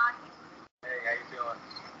 This is Johnny. Hey, how you doing?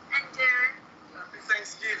 And Darren. Happy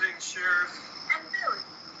Thanksgiving, Sheriff. And Billy.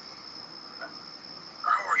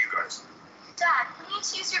 How are you guys? Dad, we need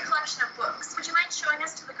to use your collection of books. Would you mind showing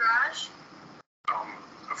us to the garage?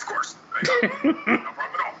 Of course. No problem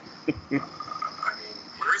at all. I mean,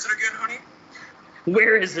 where is it again, honey?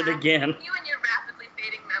 Where is it again? You and your rapidly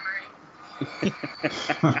fading memory.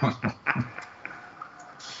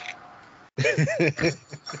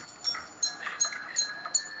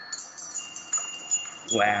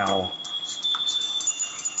 Wow.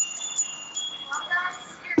 Well, that's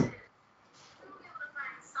here. We'll be able to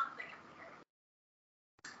find something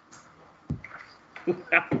in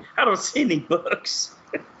here. I don't see any books.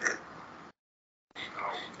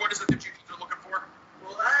 What is it that you are looking for?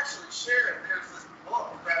 Well, actually, Sheriff, there's this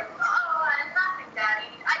book that... Oh, nothing,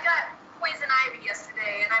 Daddy. I got poison ivy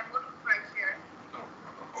yesterday, and I'm looking for a cure.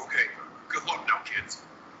 Oh, okay. Good luck now, kids.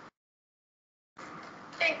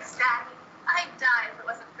 Thanks, Daddy. I'd die if it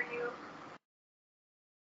wasn't for you.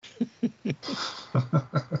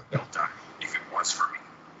 They'll die if it was for me.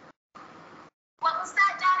 What was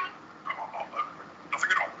that, Daddy?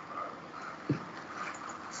 Nothing at all.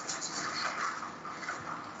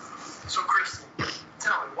 So, Kristen,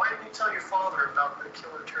 tell me, why didn't you tell your father about the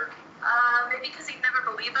killer turkey? Maybe because he'd never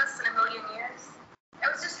believe us in a million years.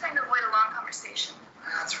 I was just trying to avoid a long conversation.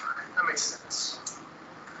 That's right. That makes sense.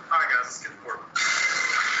 All right, guys, let's get to work.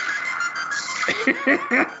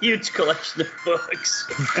 Huge collection of books.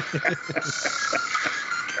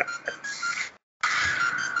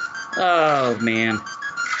 Oh, man.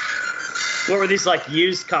 What were these, like,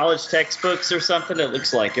 used college textbooks or something? It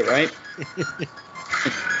looks like it, right?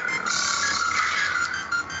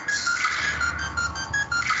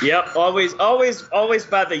 Yep, always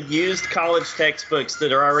buy the used college textbooks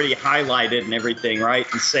that are already highlighted and everything,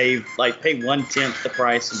 right? And save, like, pay 1/10 the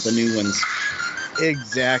price of the new ones.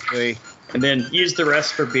 Exactly. And then use the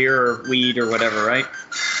rest for beer or weed or whatever, right?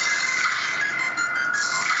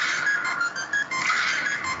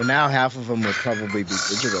 But now half of them would probably be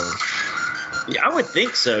digital. Yeah, I would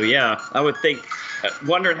think so, yeah. I would think,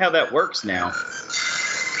 wondering how that works now.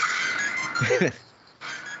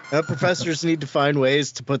 Professors need to find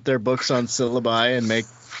ways to put their books on syllabi and make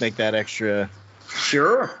that extra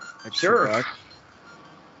Sure. buck.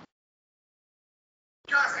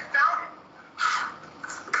 Guys, I found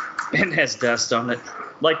it. It has dust on it.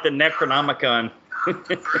 Like the Necronomicon.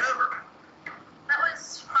 Forever. That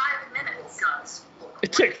was 5 minutes. Guys, look.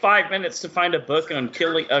 It took 5 minutes to find a book on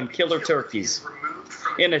killer turkeys Removed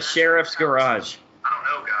from in a sheriff's garage. I don't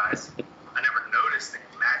know, guys. I never noticed any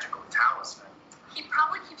magical talisman. He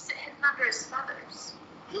probably keeps it hidden under his feathers.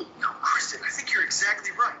 No, Kristen, I think you're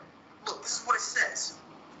exactly right. Look, this is what it says.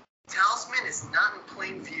 Talisman is not in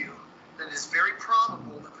plain view. That it is very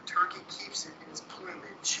probable that the turkey keeps it in his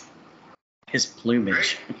plumage. His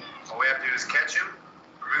plumage. All we have to do is catch him,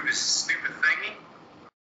 remove his stupid thingy.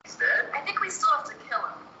 He's dead. I think we still have to kill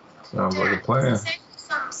him. Sounds like a Dad, plan. does it say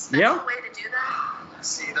some special Yeah. way to do that?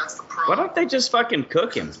 See, that's the Why problem. don't they just fucking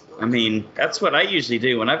cook him? I mean, that's what I usually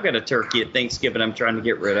do when I've got a turkey at Thanksgiving I'm trying to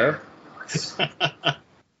get rid of. It's a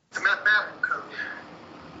mathematical code.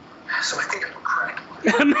 So I think I can crack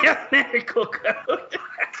it. A mathematical code.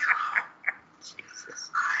 Jesus.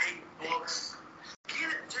 I hate books.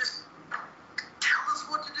 Can't it just tell us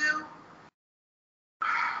what to do?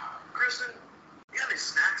 Kristen, you got any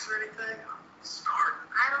snacks or anything? I'm starving.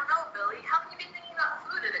 I don't know, Billy. How can you be thinking about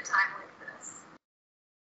food at a time like this?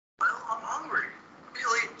 Well, I'm hungry.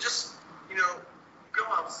 Billy, just, go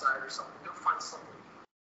outside or something. Go find something.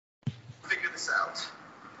 Figure this out.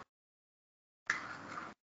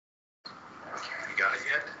 You got it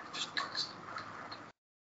yet? Just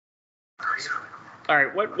hurry up. All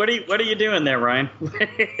right, what are you doing there, Ryan?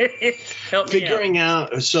 Help me Figuring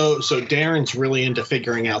out. So Darren's really into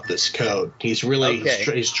figuring out this code. He's really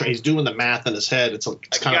Okay. he's doing the math in his head. It's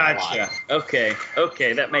kind of a lot. Gotcha.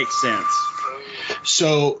 Okay, that makes sense.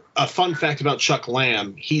 So a fun fact about Chuck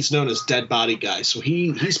Lamb, he's known as Dead Body Guy. So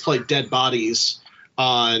he's played dead bodies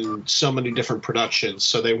on so many different productions,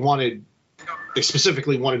 so they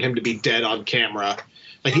specifically wanted him to be dead on camera.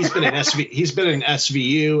 Like he's been in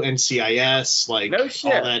SVU, NCIS, like No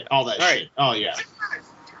shit. all that shit. Oh yeah.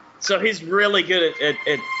 So he's really good at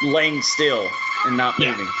laying still and not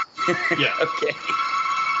moving. Yeah. Okay.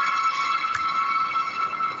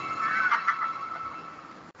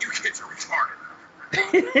 You kids are retarded.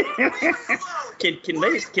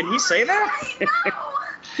 Can he say that?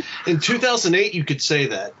 In 2008, you could say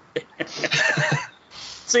that.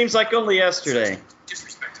 Seems like only yesterday.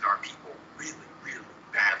 Disrespected our people really, really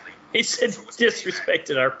badly. He said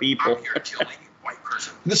disrespected our people. I'm here to kill any white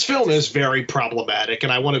person. This film is very problematic,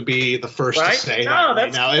 and I want to be the first Right? to say No, that right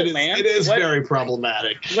that's now. cool, man. It is What- very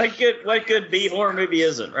problematic. What good B horror movie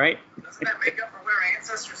isn't, right? Doesn't that make up for what our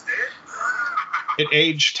ancestors did? It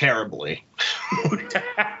aged terribly.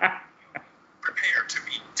 Prepare to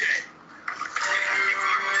be dead.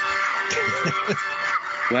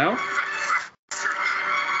 Well,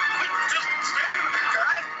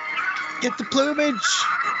 Get the plumage.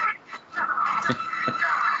 Now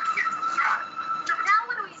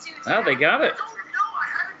what do we do? well, they got it. I don't know. I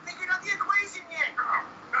haven't figured out the equation yet.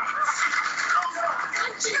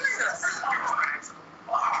 Jesus.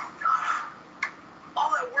 Oh, God.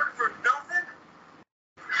 All that work for nothing?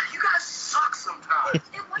 You guys suck sometimes.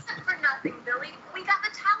 It wasn't for nothing, Billy. We got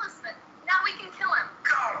the talisman. Now we can kill him.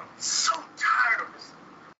 God, I'm so tired of this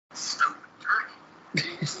stupid turkey.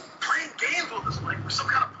 Playing games with us like we're some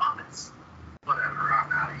kind of puppets. Whatever,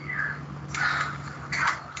 I'm out of here.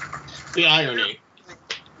 The irony.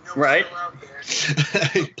 Right.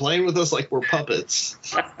 Playing with us like we're puppets.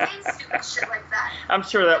 Don't say stupid shit like that. I'm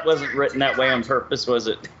sure that wasn't written that way on purpose, was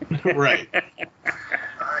it? Right. Bye.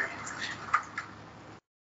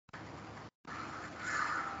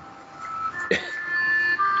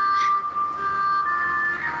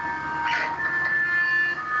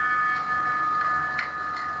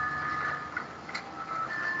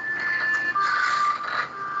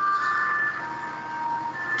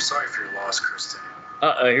 I'm sorry for your loss, Kristen.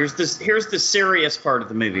 Here's the serious part of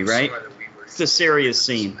the movie, right? Sorry that we were It's the serious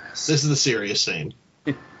scene. mess. This is the serious scene.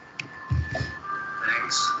 Things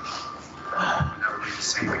will never be the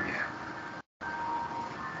same again.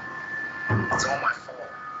 It's all my fault.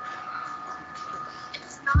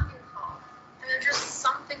 It's not your fault. There are just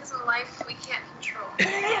some things in life we can't control.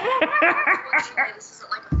 Unfortunately, this isn't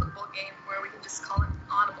like a football game where we can just call it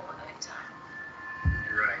audible at any time.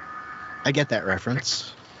 You're right. I get that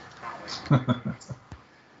reference. I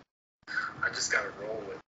just gotta roll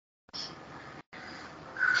with it.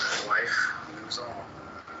 Life moves on.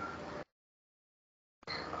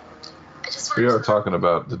 I just We wanted are to talking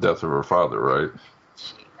about the death of her father, right?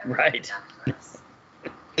 Right.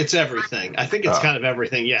 It's everything. I think it's Oh. kind of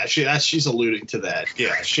everything. Yeah, she's alluding to that.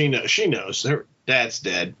 Yeah, she knows. Her dad's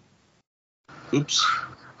dead. Oops.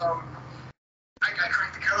 I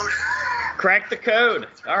cracked the code. Crack the code.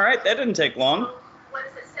 All right, that didn't take long. What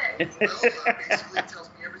does it say? Well, basically it tells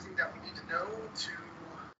me everything that we need to know to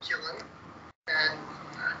kill him. And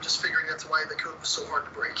I'm just figuring that's why the code was so hard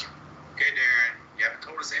to break. Okay, Darren, you haven't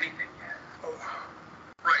told us anything yet. Oh,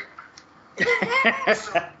 right.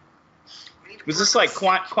 So, we need to Was this prove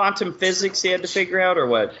like quantum physics he had to figure out, or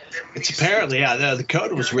what? that we It's just- apparently, yeah, the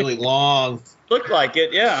code was really long. Looked like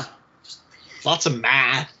it, yeah. Lots of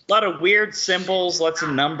math. A lot of weird symbols, lots of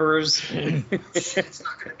numbers. It's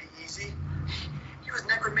not going to be easy. He was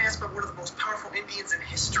necromanced by one of the most powerful Indians in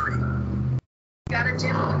history. Gotta do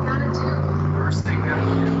what we gotta do. First thing that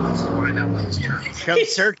we do is find out what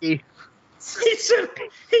Comes turkey. He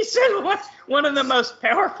said one of the most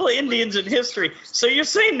powerful Indians in history. So you're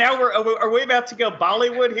saying now are we about to go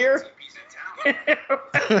Bollywood here?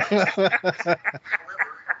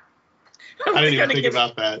 I didn't even think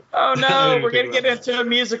about that. Oh I no, didn't we're think gonna get about into a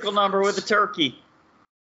musical number with a turkey.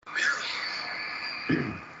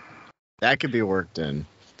 That could be worked in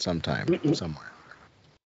sometime, somewhere.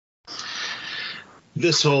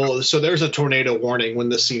 So there's a tornado warning when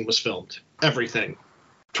this scene was filmed. Everything.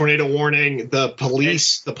 Tornado warning. The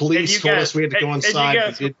police you told guys- us we had to go and you inside.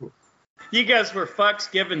 guys- We didn't. You guys were fucks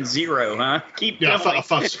given 0, huh? Keep Yeah, going.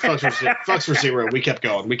 fucks for 0. We kept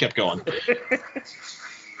going.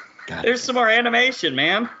 God. There's some more animation,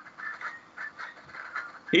 man.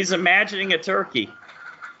 He's imagining a turkey.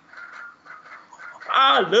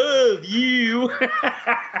 I love you.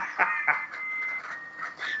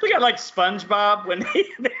 Look at like SpongeBob when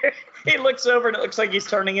he looks over and it looks like he's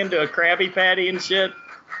turning into a Krabby Patty and shit.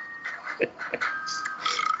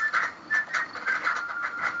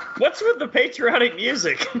 What's with the patriotic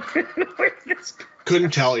music? Where did this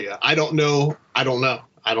Couldn't tell you. I don't know.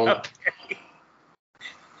 Okay.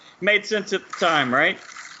 Made sense at the time, right?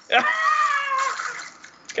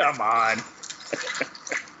 Come on.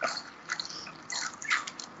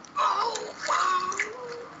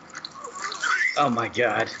 Oh my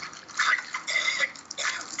God.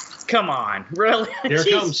 Come on, really? Here it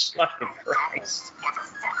Jesus comes. fucking Christ.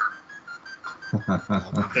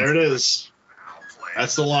 There it is.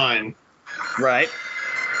 That's the line. Right.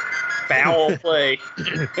 Foul play.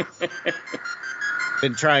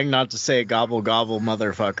 Been trying not to say gobble gobble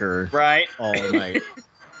motherfucker Right. all night.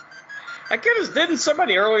 I could have. Didn't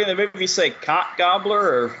somebody earlier in the movie say cock gobbler,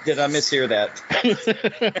 or did I mishear that?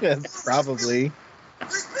 Probably.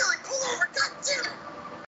 Please, Billy, pull over. God damn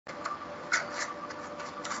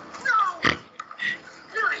it. No.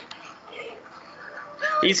 Billy.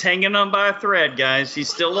 He's hanging on by a thread, guys. He's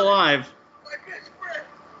still alive. My best friend.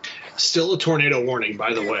 Still a tornado warning,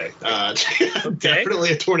 by the way. Okay.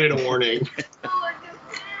 Definitely a tornado warning.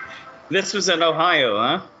 This was in Ohio,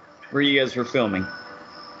 huh? Where you guys were filming.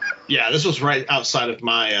 Yeah, this was right outside of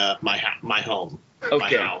my my home, my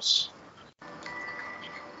Okay. house.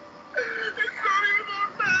 It's not even that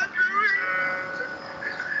bad, Billy.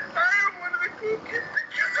 I am one of the cool kids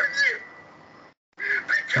because of you.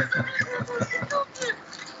 Because of you, I'm a cool kid.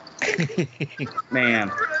 Man,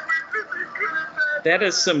 Right, we're busy, good and bad. that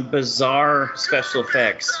is some bizarre special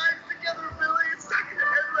effects. Together, Billy. It's stuck in your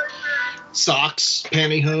head right there. Socks,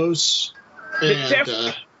 pantyhose,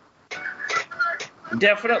 and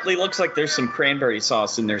Definitely looks like there's some cranberry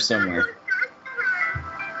sauce in there somewhere.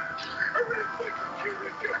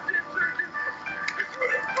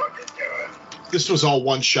 this was all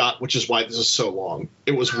one shot, which is why this is so long.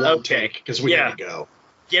 It was one Okay. take because we Yeah. had to go.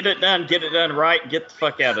 Get it done right, get the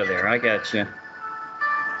fuck out of there. I got you.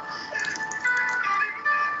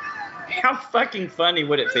 How fucking funny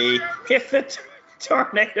would it be if the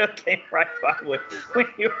tornado came right by when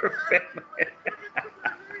you were filming it?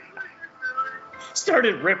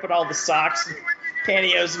 Started ripping all the socks and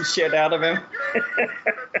pantyhose and shit out of him.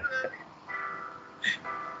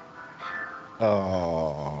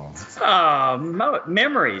 Oh.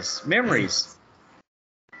 Memories.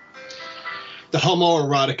 The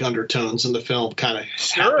homoerotic undertones in the film kind of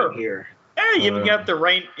Sure. happen here. Yeah, you even got the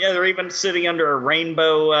rain. Yeah, they're even sitting under a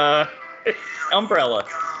rainbow umbrella.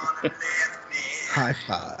 High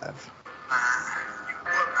five.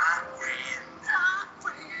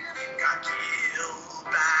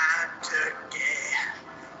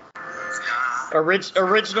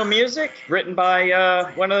 Original music written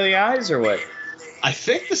by one of the guys or what? I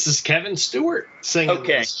think this is Kevin Stewart singing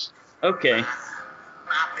Okay. this. Okay.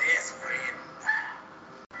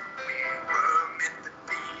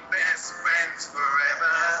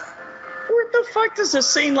 Where the fuck does a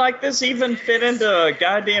scene like this even fit into a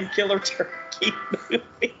goddamn Killer Turkey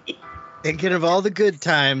movie? Thinking of all the good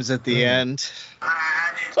times at the end.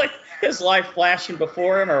 Like his life flashing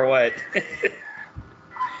before him or what?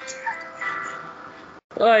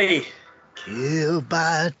 Oy. Killed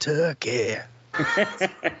by a turkey.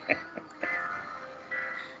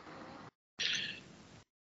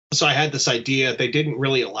 So I had this idea. They didn't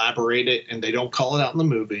really elaborate it, and they don't call it out in the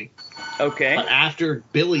movie. Okay. But after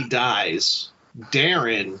Billy dies,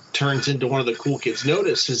 Darren turns into one of the cool kids.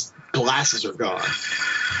 Notice his glasses are gone.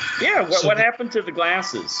 Yeah, So what the- happened to the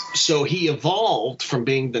glasses? So he evolved from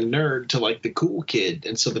being the nerd to like the cool kid,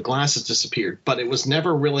 and so the glasses disappeared. But it was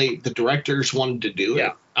never really the directors wanted to do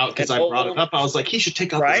it. Because And I brought it old- up, I was like, he should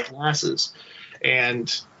take off Right. his glasses,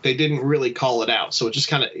 and they didn't really call it out. So it just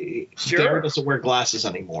kind of Sure. Darren doesn't wear glasses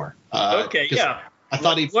anymore. Okay, 'cause yeah. I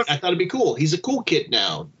thought What- it'd be cool. He's a cool kid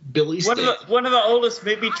now. Billy's One of the oldest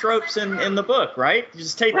movie tropes in the book, right? You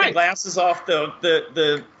just take the Right. glasses off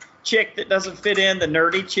the chick that doesn't fit in, the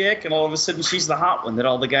nerdy chick, and all of a sudden she's the hot one that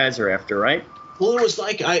all the guys are after, right? Well, it was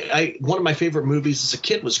like I one of my favorite movies as a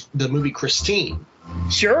kid was the movie Christine.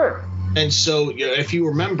 Sure. And so, if you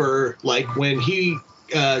remember, like when he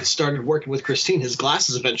started working with Christine, his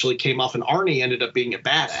glasses eventually came off, and Arnie ended up being a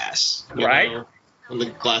badass, you Right. know, when the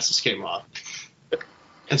glasses came off.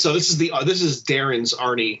 And so this is Darren's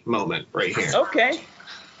Arnie moment right here. Okay. Okay,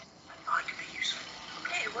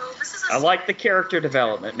 well, this is I like the character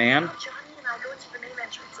development, man. Johnny and I go to the main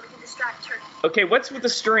entrance so we can distract Turkey. Okay, what's with the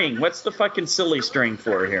string? What's the fucking silly string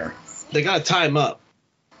for here? They gotta tie him up.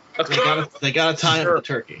 Okay. They gotta tie Sure. up the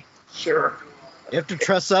turkey. Sure. You have to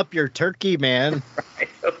truss up your turkey, man. Right,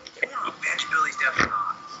 okay. Bench Billy's definitely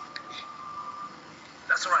not.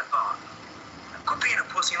 That's what I thought. Quit being a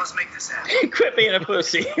pussy and let's make this happen. Quit being a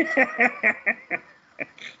pussy. Wait,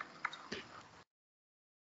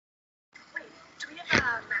 do we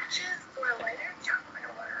have matches or a lighter? Yeah, I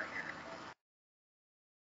got a lighter right here.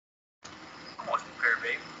 I'm always prepared,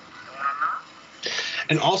 babe. You know when I'm not?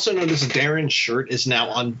 And also notice Darren's shirt is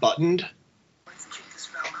now unbuttoned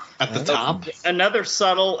at the top. Another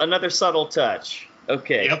subtle touch.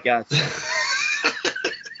 Okay, Yep. gotcha.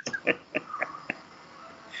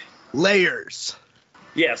 Layers.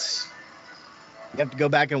 Yes. You have to go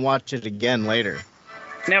back and watch it again later.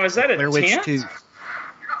 Now, is that a Blair Witch tent? 2.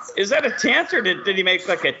 Is that a tent, or did he make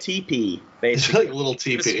like a teepee, It's basically? like a little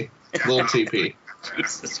TP. Little TP.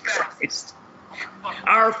 Jesus Christ.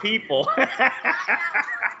 Our people. What do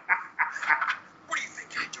you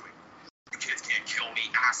think you're doing? You kids can't kill me,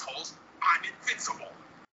 assholes. I'm invincible.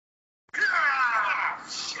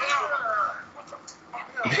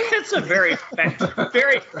 It's a very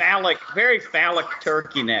phallic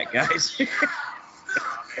turkey neck, guys. Oh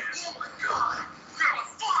my god!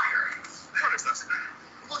 Fire! What is this?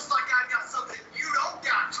 Looks like I've got something you don't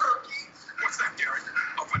got, turkey. What's that, Darren?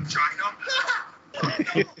 A vagina?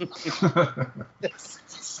 Send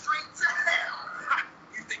you straight to hell.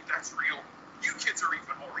 You think that's real? You kids are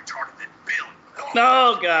even more retarded than Bill.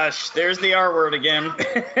 Oh gosh, there's the R word again. Just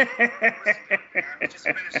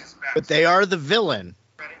finish this back. But they are the villain.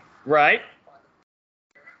 Ready? Right?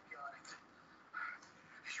 Got it.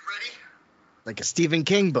 You ready? Like a Stephen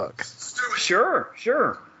King book. Let's do it. Sure.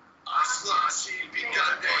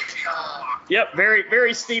 Yep,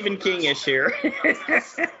 very Stephen King-ish here.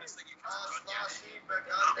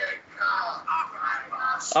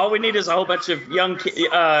 All we need is a whole bunch of young,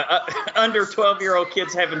 under 12-year-old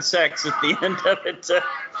kids having sex at the end of it to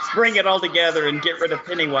bring it all together and get rid of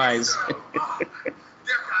Pennywise. Yeah,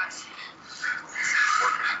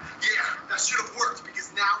 that should have worked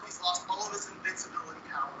because now he's lost all of his invincibility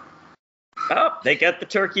power. Oh, they got the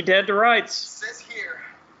turkey dead to It rights. says here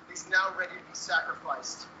he's now ready to be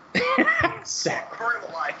sacrificed. Burn him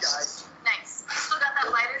alive, guys. Nice. You still got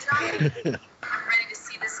that lighter, John? I'm ready to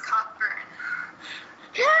see this cock burn.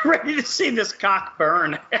 Ready to see this cock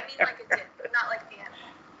burn. I mean like it did, not like the animal.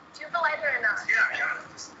 Do you have the lighter or not? Yeah, I got it.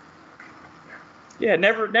 Yeah,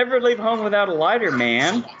 never leave home without a lighter,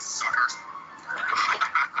 man. Suckers.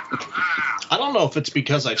 I don't know if it's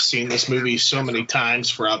because I've seen this movie so many times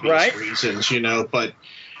for obvious Right. reasons, but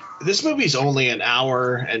this movie's only an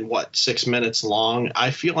hour and 6 minutes long.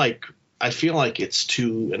 I feel like it's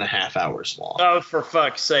 2.5 hours long. Oh, for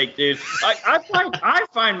fuck's sake, dude! I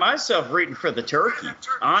find myself rooting for the turkey.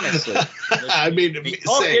 Honestly, I mean,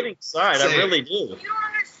 all same. kidding aside, I Same. really do.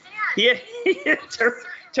 You don't understand.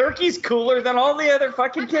 Turkey's cooler than all the other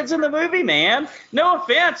fucking kids in the movie, man. No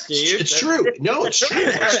offense, dude. It's true. No, it's true.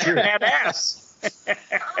 It's true. Badass.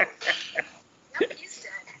 Yep, he's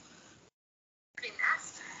dead. Pretty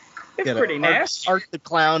nasty. It's Get a pretty nasty. Art the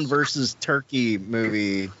Clown versus Turkey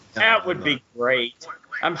movie. That would be great.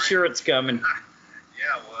 I'm sure it's coming.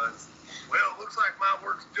 Yeah, it was. Well, looks like my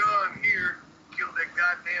work's done here. Killed that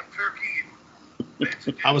goddamn turkey.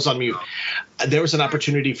 I was on mute. There was an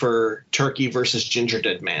opportunity for Turkey versus Ginger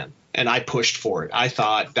Dead Man, and I pushed for it. I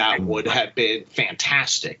thought that would have been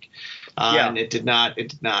fantastic. Yeah. And it did not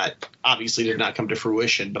obviously did not come to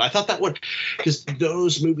fruition, but I thought that would, because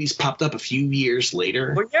those movies popped up a few years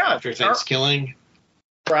later Well, yeah, after ThanksKilling.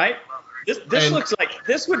 Right? This And- looks like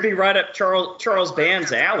this would be right up Charles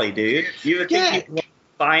Band's alley, dude. You would think Yeah. he'd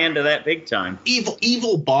buy into that big time.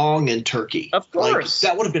 Evil Bong and Turkey. Of course.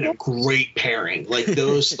 Like, that would have been a great pairing. Like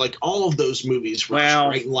those, like all of those movies were Well-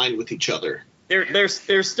 right in line with each other. There's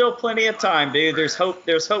still plenty of time, dude. There's hope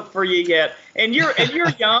for you yet. And you're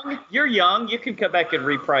young. You're young. You can come back and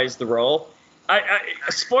reprise the role.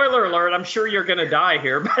 Spoiler alert, I'm sure you're gonna die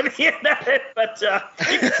here, but you can still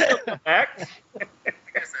come back. I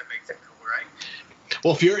guess that makes it cool, right?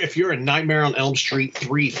 Well, if you're a Nightmare on Elm Street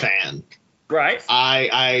 3 fan, Right?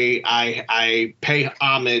 I pay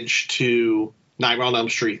homage to Nightmare on Elm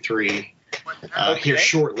Street 3 here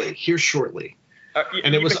shortly.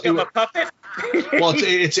 And it was a puppet. Well,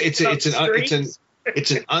 it's an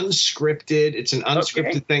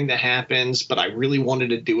unscripted thing that happens, but I really wanted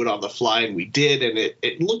to do it on the fly, and we did, and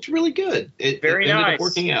it looked really good. It ended up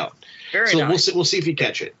working out. Very so nice. we'll see if you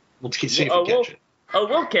catch it. We'll see if you catch it. Oh,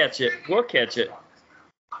 we'll catch it. We'll catch it.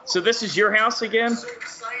 So this is your house again? So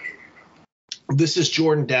excited. This is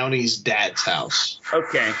Jordan Downey's dad's house.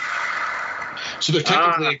 Okay. So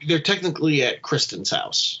they're technically at Kristen's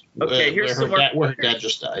house. Okay, here's some more where her dad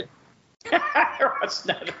just died. It's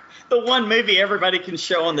not the one movie everybody can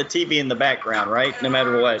show on the TV in the background, right? No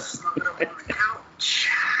matter what.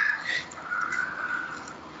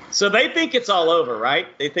 So they think it's all over, right?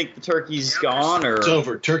 They think the turkey's gone, or It's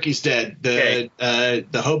over. Turkey's dead. The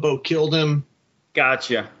hobo killed him.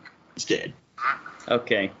 Gotcha. He's dead.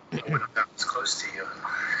 Okay. I wouldn't have gotten as close to you.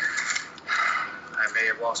 I may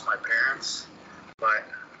have lost my parents, but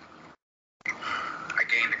I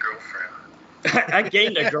gained a girlfriend. I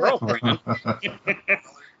gained a girlfriend. You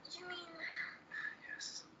mean,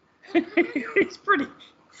 Yes. He's pretty Go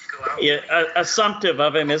out. assumptive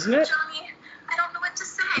of him, isn't it? Johnny, I don't know what to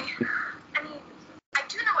say. I mean, I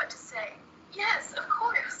do know what to say. Yes, of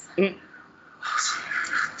course. Awesome.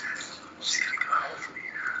 She's gonna go out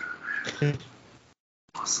with me.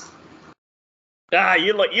 Awesome. Ah,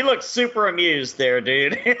 you look super amused there,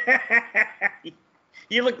 dude.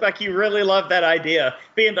 You look like you really love that idea,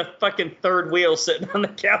 being the fucking third wheel sitting on the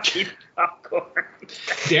couch eating popcorn.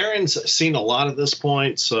 Darren's seen a lot at this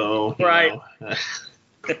point, so you Right. know,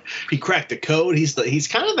 he cracked the code. He's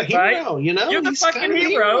kind of the hero, Right. you know. You're the He's fucking kinda the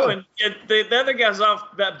hero, and the other guy's off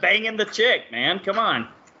banging the chick, man. Come on.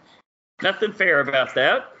 Nothing fair about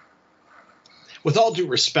that. With all due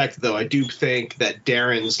respect, though, I do think that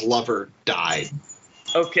Darren's lover died.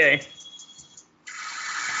 Okay.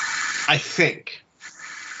 I think.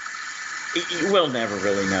 We'll never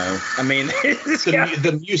really know. I mean,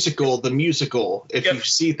 The musical. If you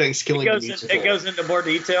see ThanksKilling, the musical. It goes into more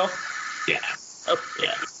detail. Yeah. Okay.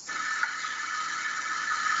 Yeah.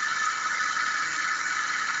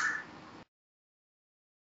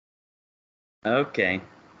 Okay.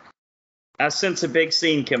 I sense a big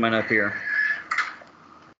scene coming up here.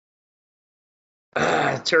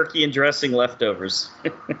 Turkey and dressing leftovers.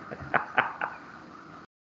 You're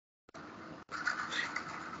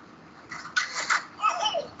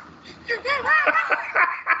good,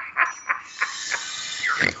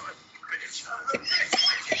 bitch.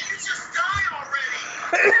 You just died already.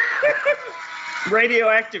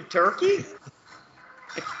 Radioactive turkey?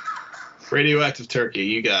 Radioactive turkey.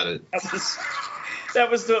 You got it. That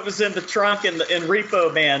was what was in the trunk in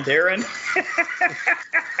Repo Man, Darren.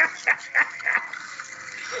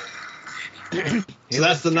 So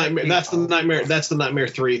that's the nightmare. That's the nightmare. That's the Nightmare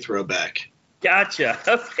 3 throwback. Gotcha.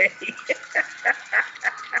 Okay.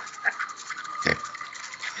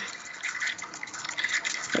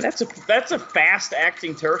 That's a fast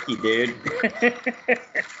acting turkey, dude.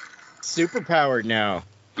 Super powered now.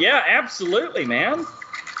 Yeah, absolutely, man.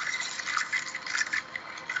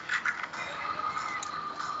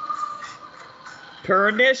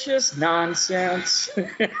 Pernicious nonsense.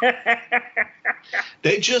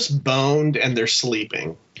 They just boned and they're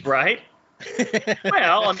sleeping. Right?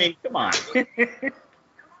 Well, I mean, come on.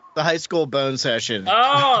 The high school bone session.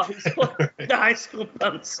 Oh, the high school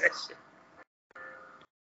bone session.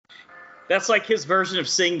 That's like his version of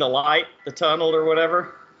seeing the light, the tunnel or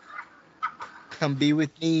whatever. Come be with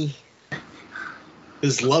me.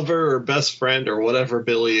 His lover or best friend or whatever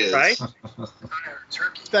Billy is. Right?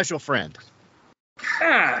 Turkey. Special friend.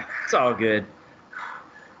 Ah, it's all good.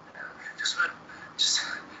 Just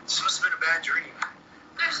must have been a bad dream.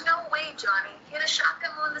 There's no way, Johnny. He had a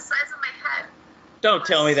shotgun wound the size of my head. Don't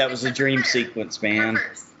tell me that was a dream sequence, man.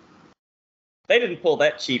 Peppers. They didn't pull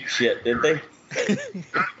that cheap shit, did they?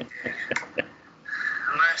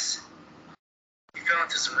 Unless you fell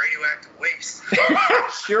into some radioactive waste.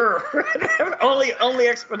 Sure. only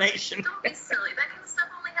explanation. Don't be silly. That kind of stuff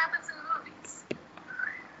only happens in movies.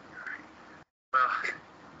 Well,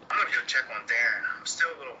 I'm gonna go check on Darren. I'm still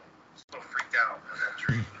a little freaked out about that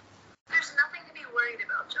dream. There's nothing to be worried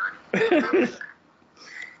about, Johnny. I'll be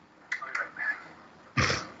right back.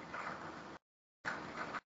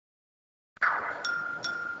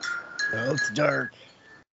 Oh, it's dark.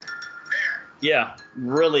 There. Yeah,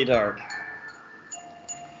 really dark.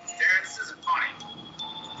 Darren, this isn't funny.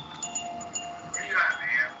 Where you at,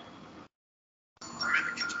 man? I'm in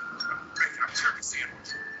the kitchen.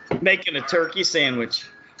 I'm making a turkey sandwich. Making a turkey sandwich.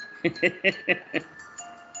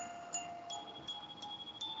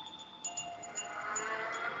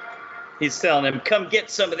 He's telling him, come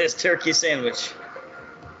get some of this turkey sandwich.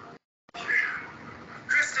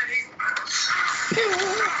 Kristen, he's...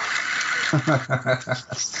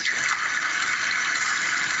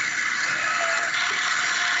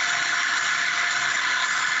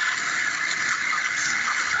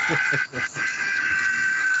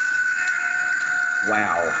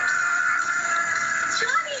 Wow.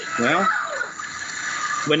 Johnny! Well,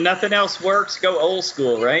 when nothing else works, go old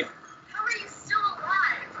school, right? How are you still alive?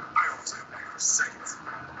 I almost got back in seconds. Come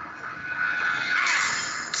on.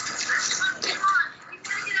 We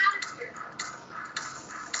gotta get out of here.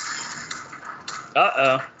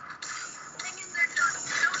 Uh-oh. Hang in there, Johnny.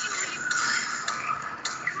 Don't you leave.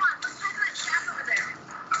 Come on, let's head to that shack over there.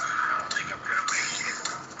 I don't think I'm gonna make it.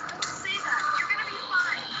 Don't say that. You're gonna be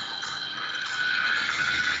fine.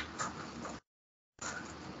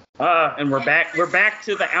 And we're back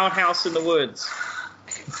to the outhouse in the woods.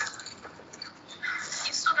 You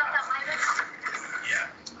still got that lighter? Yeah.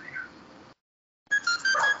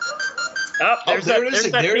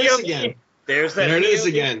 There it is again. There's that. There it is POV.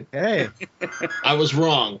 again. Hey. I was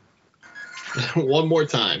wrong. One more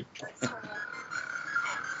time.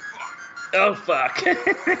 Oh, fuck.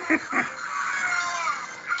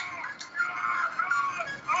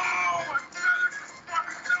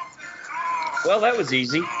 Well, that was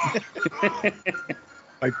easy.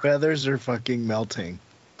 My feathers are fucking melting.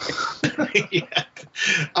 Yeah.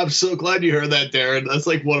 I'm so glad you heard that, Darren. That's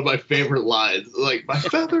like one of my favorite lines. Like, my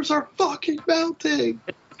feathers are fucking melting.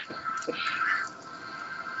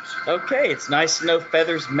 Okay, it's nice to know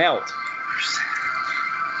feathers melt.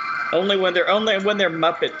 Only when they're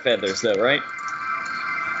Muppet feathers, though, right?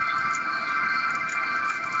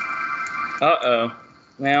 Uh-oh.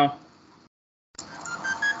 Well.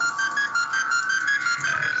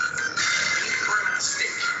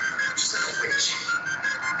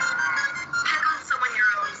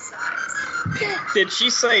 Did she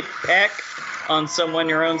say peck on someone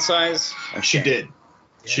your own size? Okay. She did.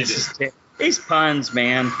 She did. These puns,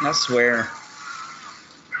 man. I swear.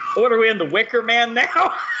 What are we in the Wicker Man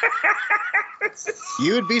now?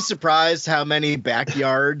 You would be surprised how many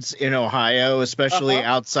backyards in Ohio, especially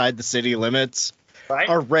outside the city limits,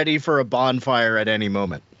 are ready for a bonfire at any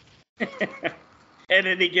moment. At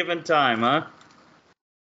any given time, huh?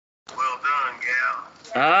 Well done, gal.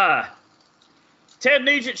 Ah. Ted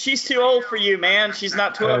Nugent, she's too old for you, man. She's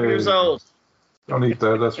not 12 years old. Don't eat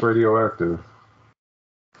that. That's radioactive.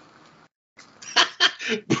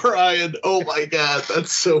 Brian, oh my God,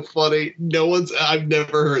 that's so funny. I've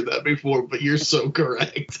never heard that before, but you're so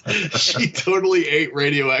correct. She totally ate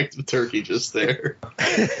radioactive turkey just there.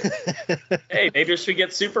 Hey, maybe she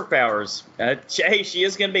gets superpowers. Hey, she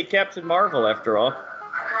is going to be Captain Marvel after all.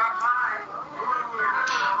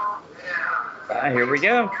 Here we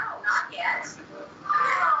go.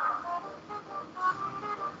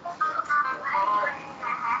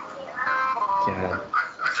 Yeah.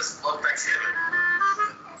 I just love Thanksgiving.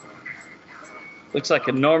 Looks like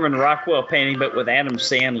a Norman Rockwell painting, but with Adam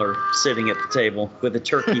Sandler sitting at the table with a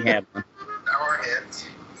turkey hat on. Our heads.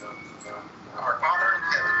 Our Father in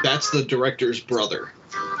heaven. That's the director's brother.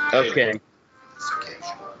 Okay. This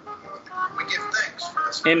occasion, we give thanks for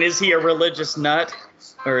this. And is he a religious nut,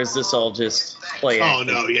 or is this all just play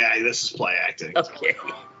acting? Oh, no, yeah, this is play acting. Okay.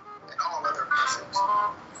 And all other blessings.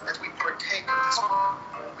 As we partake of this moment,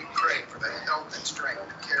 we pray for the health and strength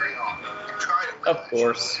to carry on and try to Of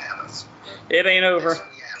course. have us. It ain't over. This we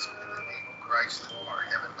ask in the name of Christ, our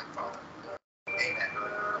heavenly Father. Amen.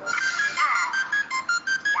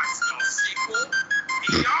 What's the sequel?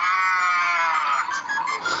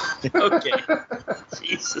 Okay.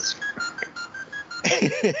 Jesus Christ.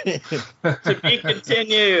 To be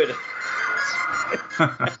continued.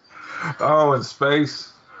 Oh, in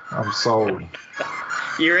space? I'm sold.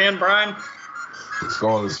 You're in, Brian? It's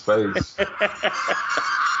going to space.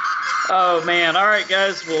 Oh, man. All right,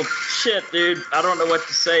 guys. Well, shit, dude. I don't know what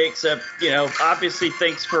to say except, obviously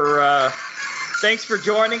thanks for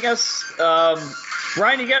joining us.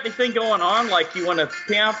 Brian, you got anything going on? Like you want to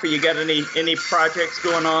pimp, or you got any projects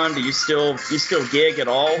going on? Do you still gig at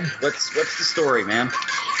all? What's the story, man?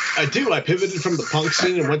 I do. I pivoted from the punk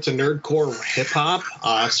scene and went to nerdcore hip hop.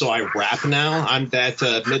 So I rap now. I'm that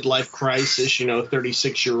midlife crisis,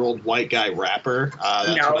 36-year-old white guy rapper.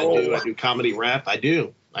 That's what I do. I do comedy rap. I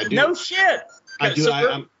do. No shit. I do.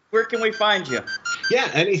 So where can we find you? Yeah,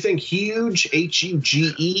 anything huge, Huge,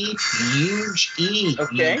 huge E,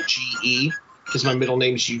 okay. UGE, because my middle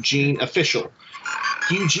name's Eugene Official.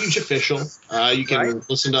 Huge Official. You can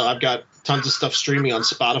listen to. I've got tons of stuff streaming on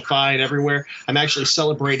Spotify and everywhere. I'm actually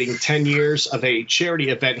celebrating 10 years of a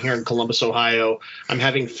charity event here in Columbus, Ohio. I'm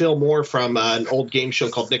having Phil Moore from an old game show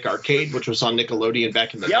called Nick Arcade, which was on Nickelodeon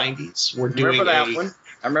back in the 90s. We're doing I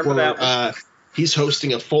remember that one. He's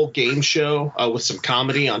hosting a full game show with some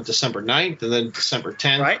comedy on December 9th and then December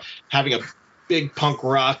 10th. Having a big punk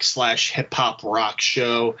rock / hip hop rock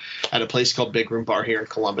show at a place called Big Room Bar here in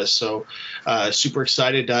Columbus. So super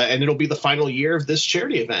excited. And it'll be the final year of this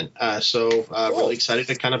charity event. So really excited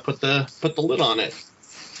to kind of put the lid on it.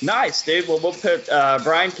 Nice, dude. Well, we'll put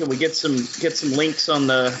Brian, can we get some links on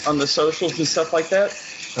the socials and stuff like that?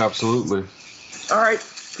 Absolutely. All right.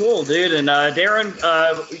 Cool, dude. And Darren,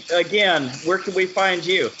 again, where can we find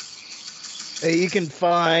you? You can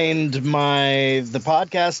find the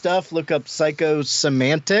podcast stuff. Look up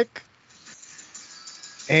Psychosemantic.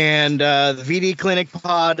 And the VD Clinic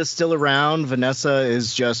pod is still around. Vanessa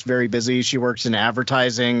is just very busy. She works in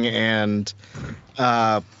advertising, and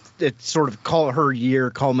it sort of her year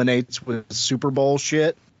culminates with Super Bowl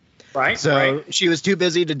shit. Right. So she was too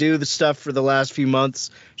busy to do the stuff for the last few months.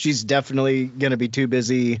 She's definitely going to be too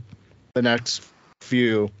busy the next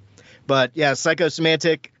few. But yeah,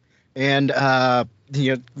 Psychosemantic, and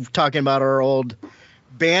talking about our old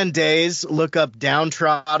band days. Look up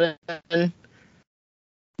Downtrodden.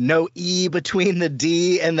 No E between the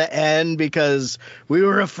D and the N because we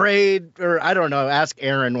were afraid, or I don't know, ask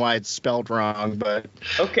Aaron why it's spelled wrong, but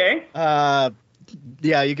Okay. yeah,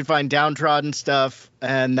 you can find Downtrodden stuff,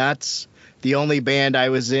 and that's the only band I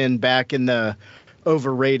was in back in the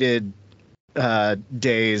overrated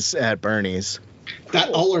days at Bernie's. That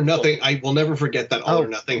All or Nothing, I will never forget that All or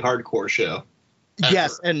Nothing hardcore show.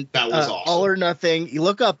 Yes, and that was awesome. All or Nothing. You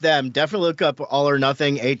look up them. Definitely look up All or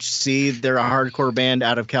Nothing HC. They're a hardcore band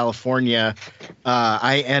out of California.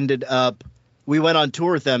 We went on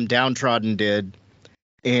tour with them. Downtrodden did,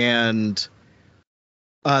 and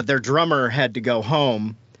their drummer had to go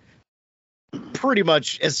home. Pretty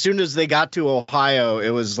much as soon as they got to Ohio, it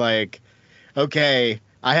was like, okay,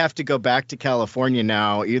 I have to go back to California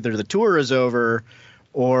now. Either the tour is over,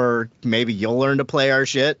 or maybe you'll learn to play our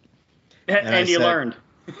shit. And you learned.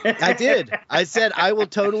 I did. I said, I will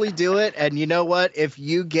totally do it. And you know what? If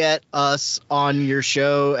you get us on your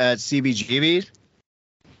show at CBGB,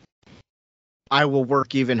 I will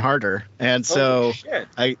work even harder. And so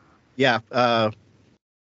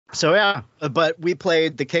but we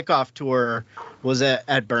played the kickoff tour was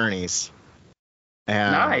at Bernie's.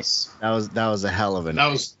 And nice. That was a hell of a night.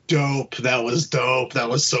 That was dope. That was dope. That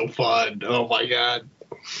was so fun. Oh my God.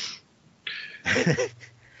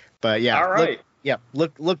 But yeah. All right.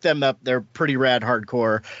 Look them up. They're pretty rad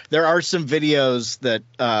hardcore. There are some videos that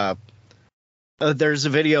there's a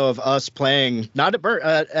video of us playing not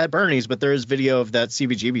at Bernie's, but there is video of that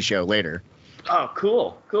CBGB show later. Oh,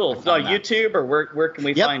 cool. YouTube, or where can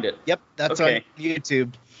we find it? Yep, that's on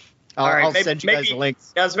YouTube. I'll send you guys the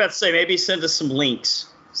links. I was about to say, maybe send us some links.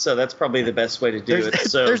 So that's probably the best way to do it.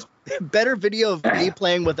 So there's better video of me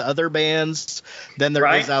playing with other bands than there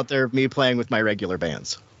is out there of me playing with my regular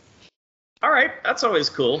bands. All right. That's always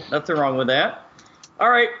cool. Nothing wrong with that. All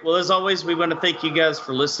right. Well, as always, we want to thank you guys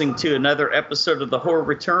for listening to another episode of The Horror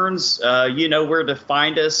Returns. You know where to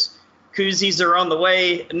find us. Koozies are on the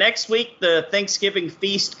way. Next week, the Thanksgiving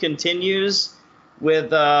feast continues with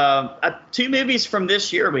 2 movies from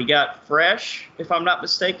this year. We got Fresh, if I'm not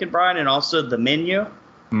mistaken, Brian, and also The Menu.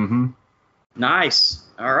 Mm-hmm. Nice.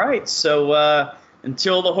 All right. So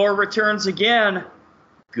until The Horror returns again,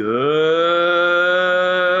 good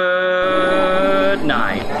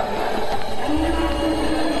night.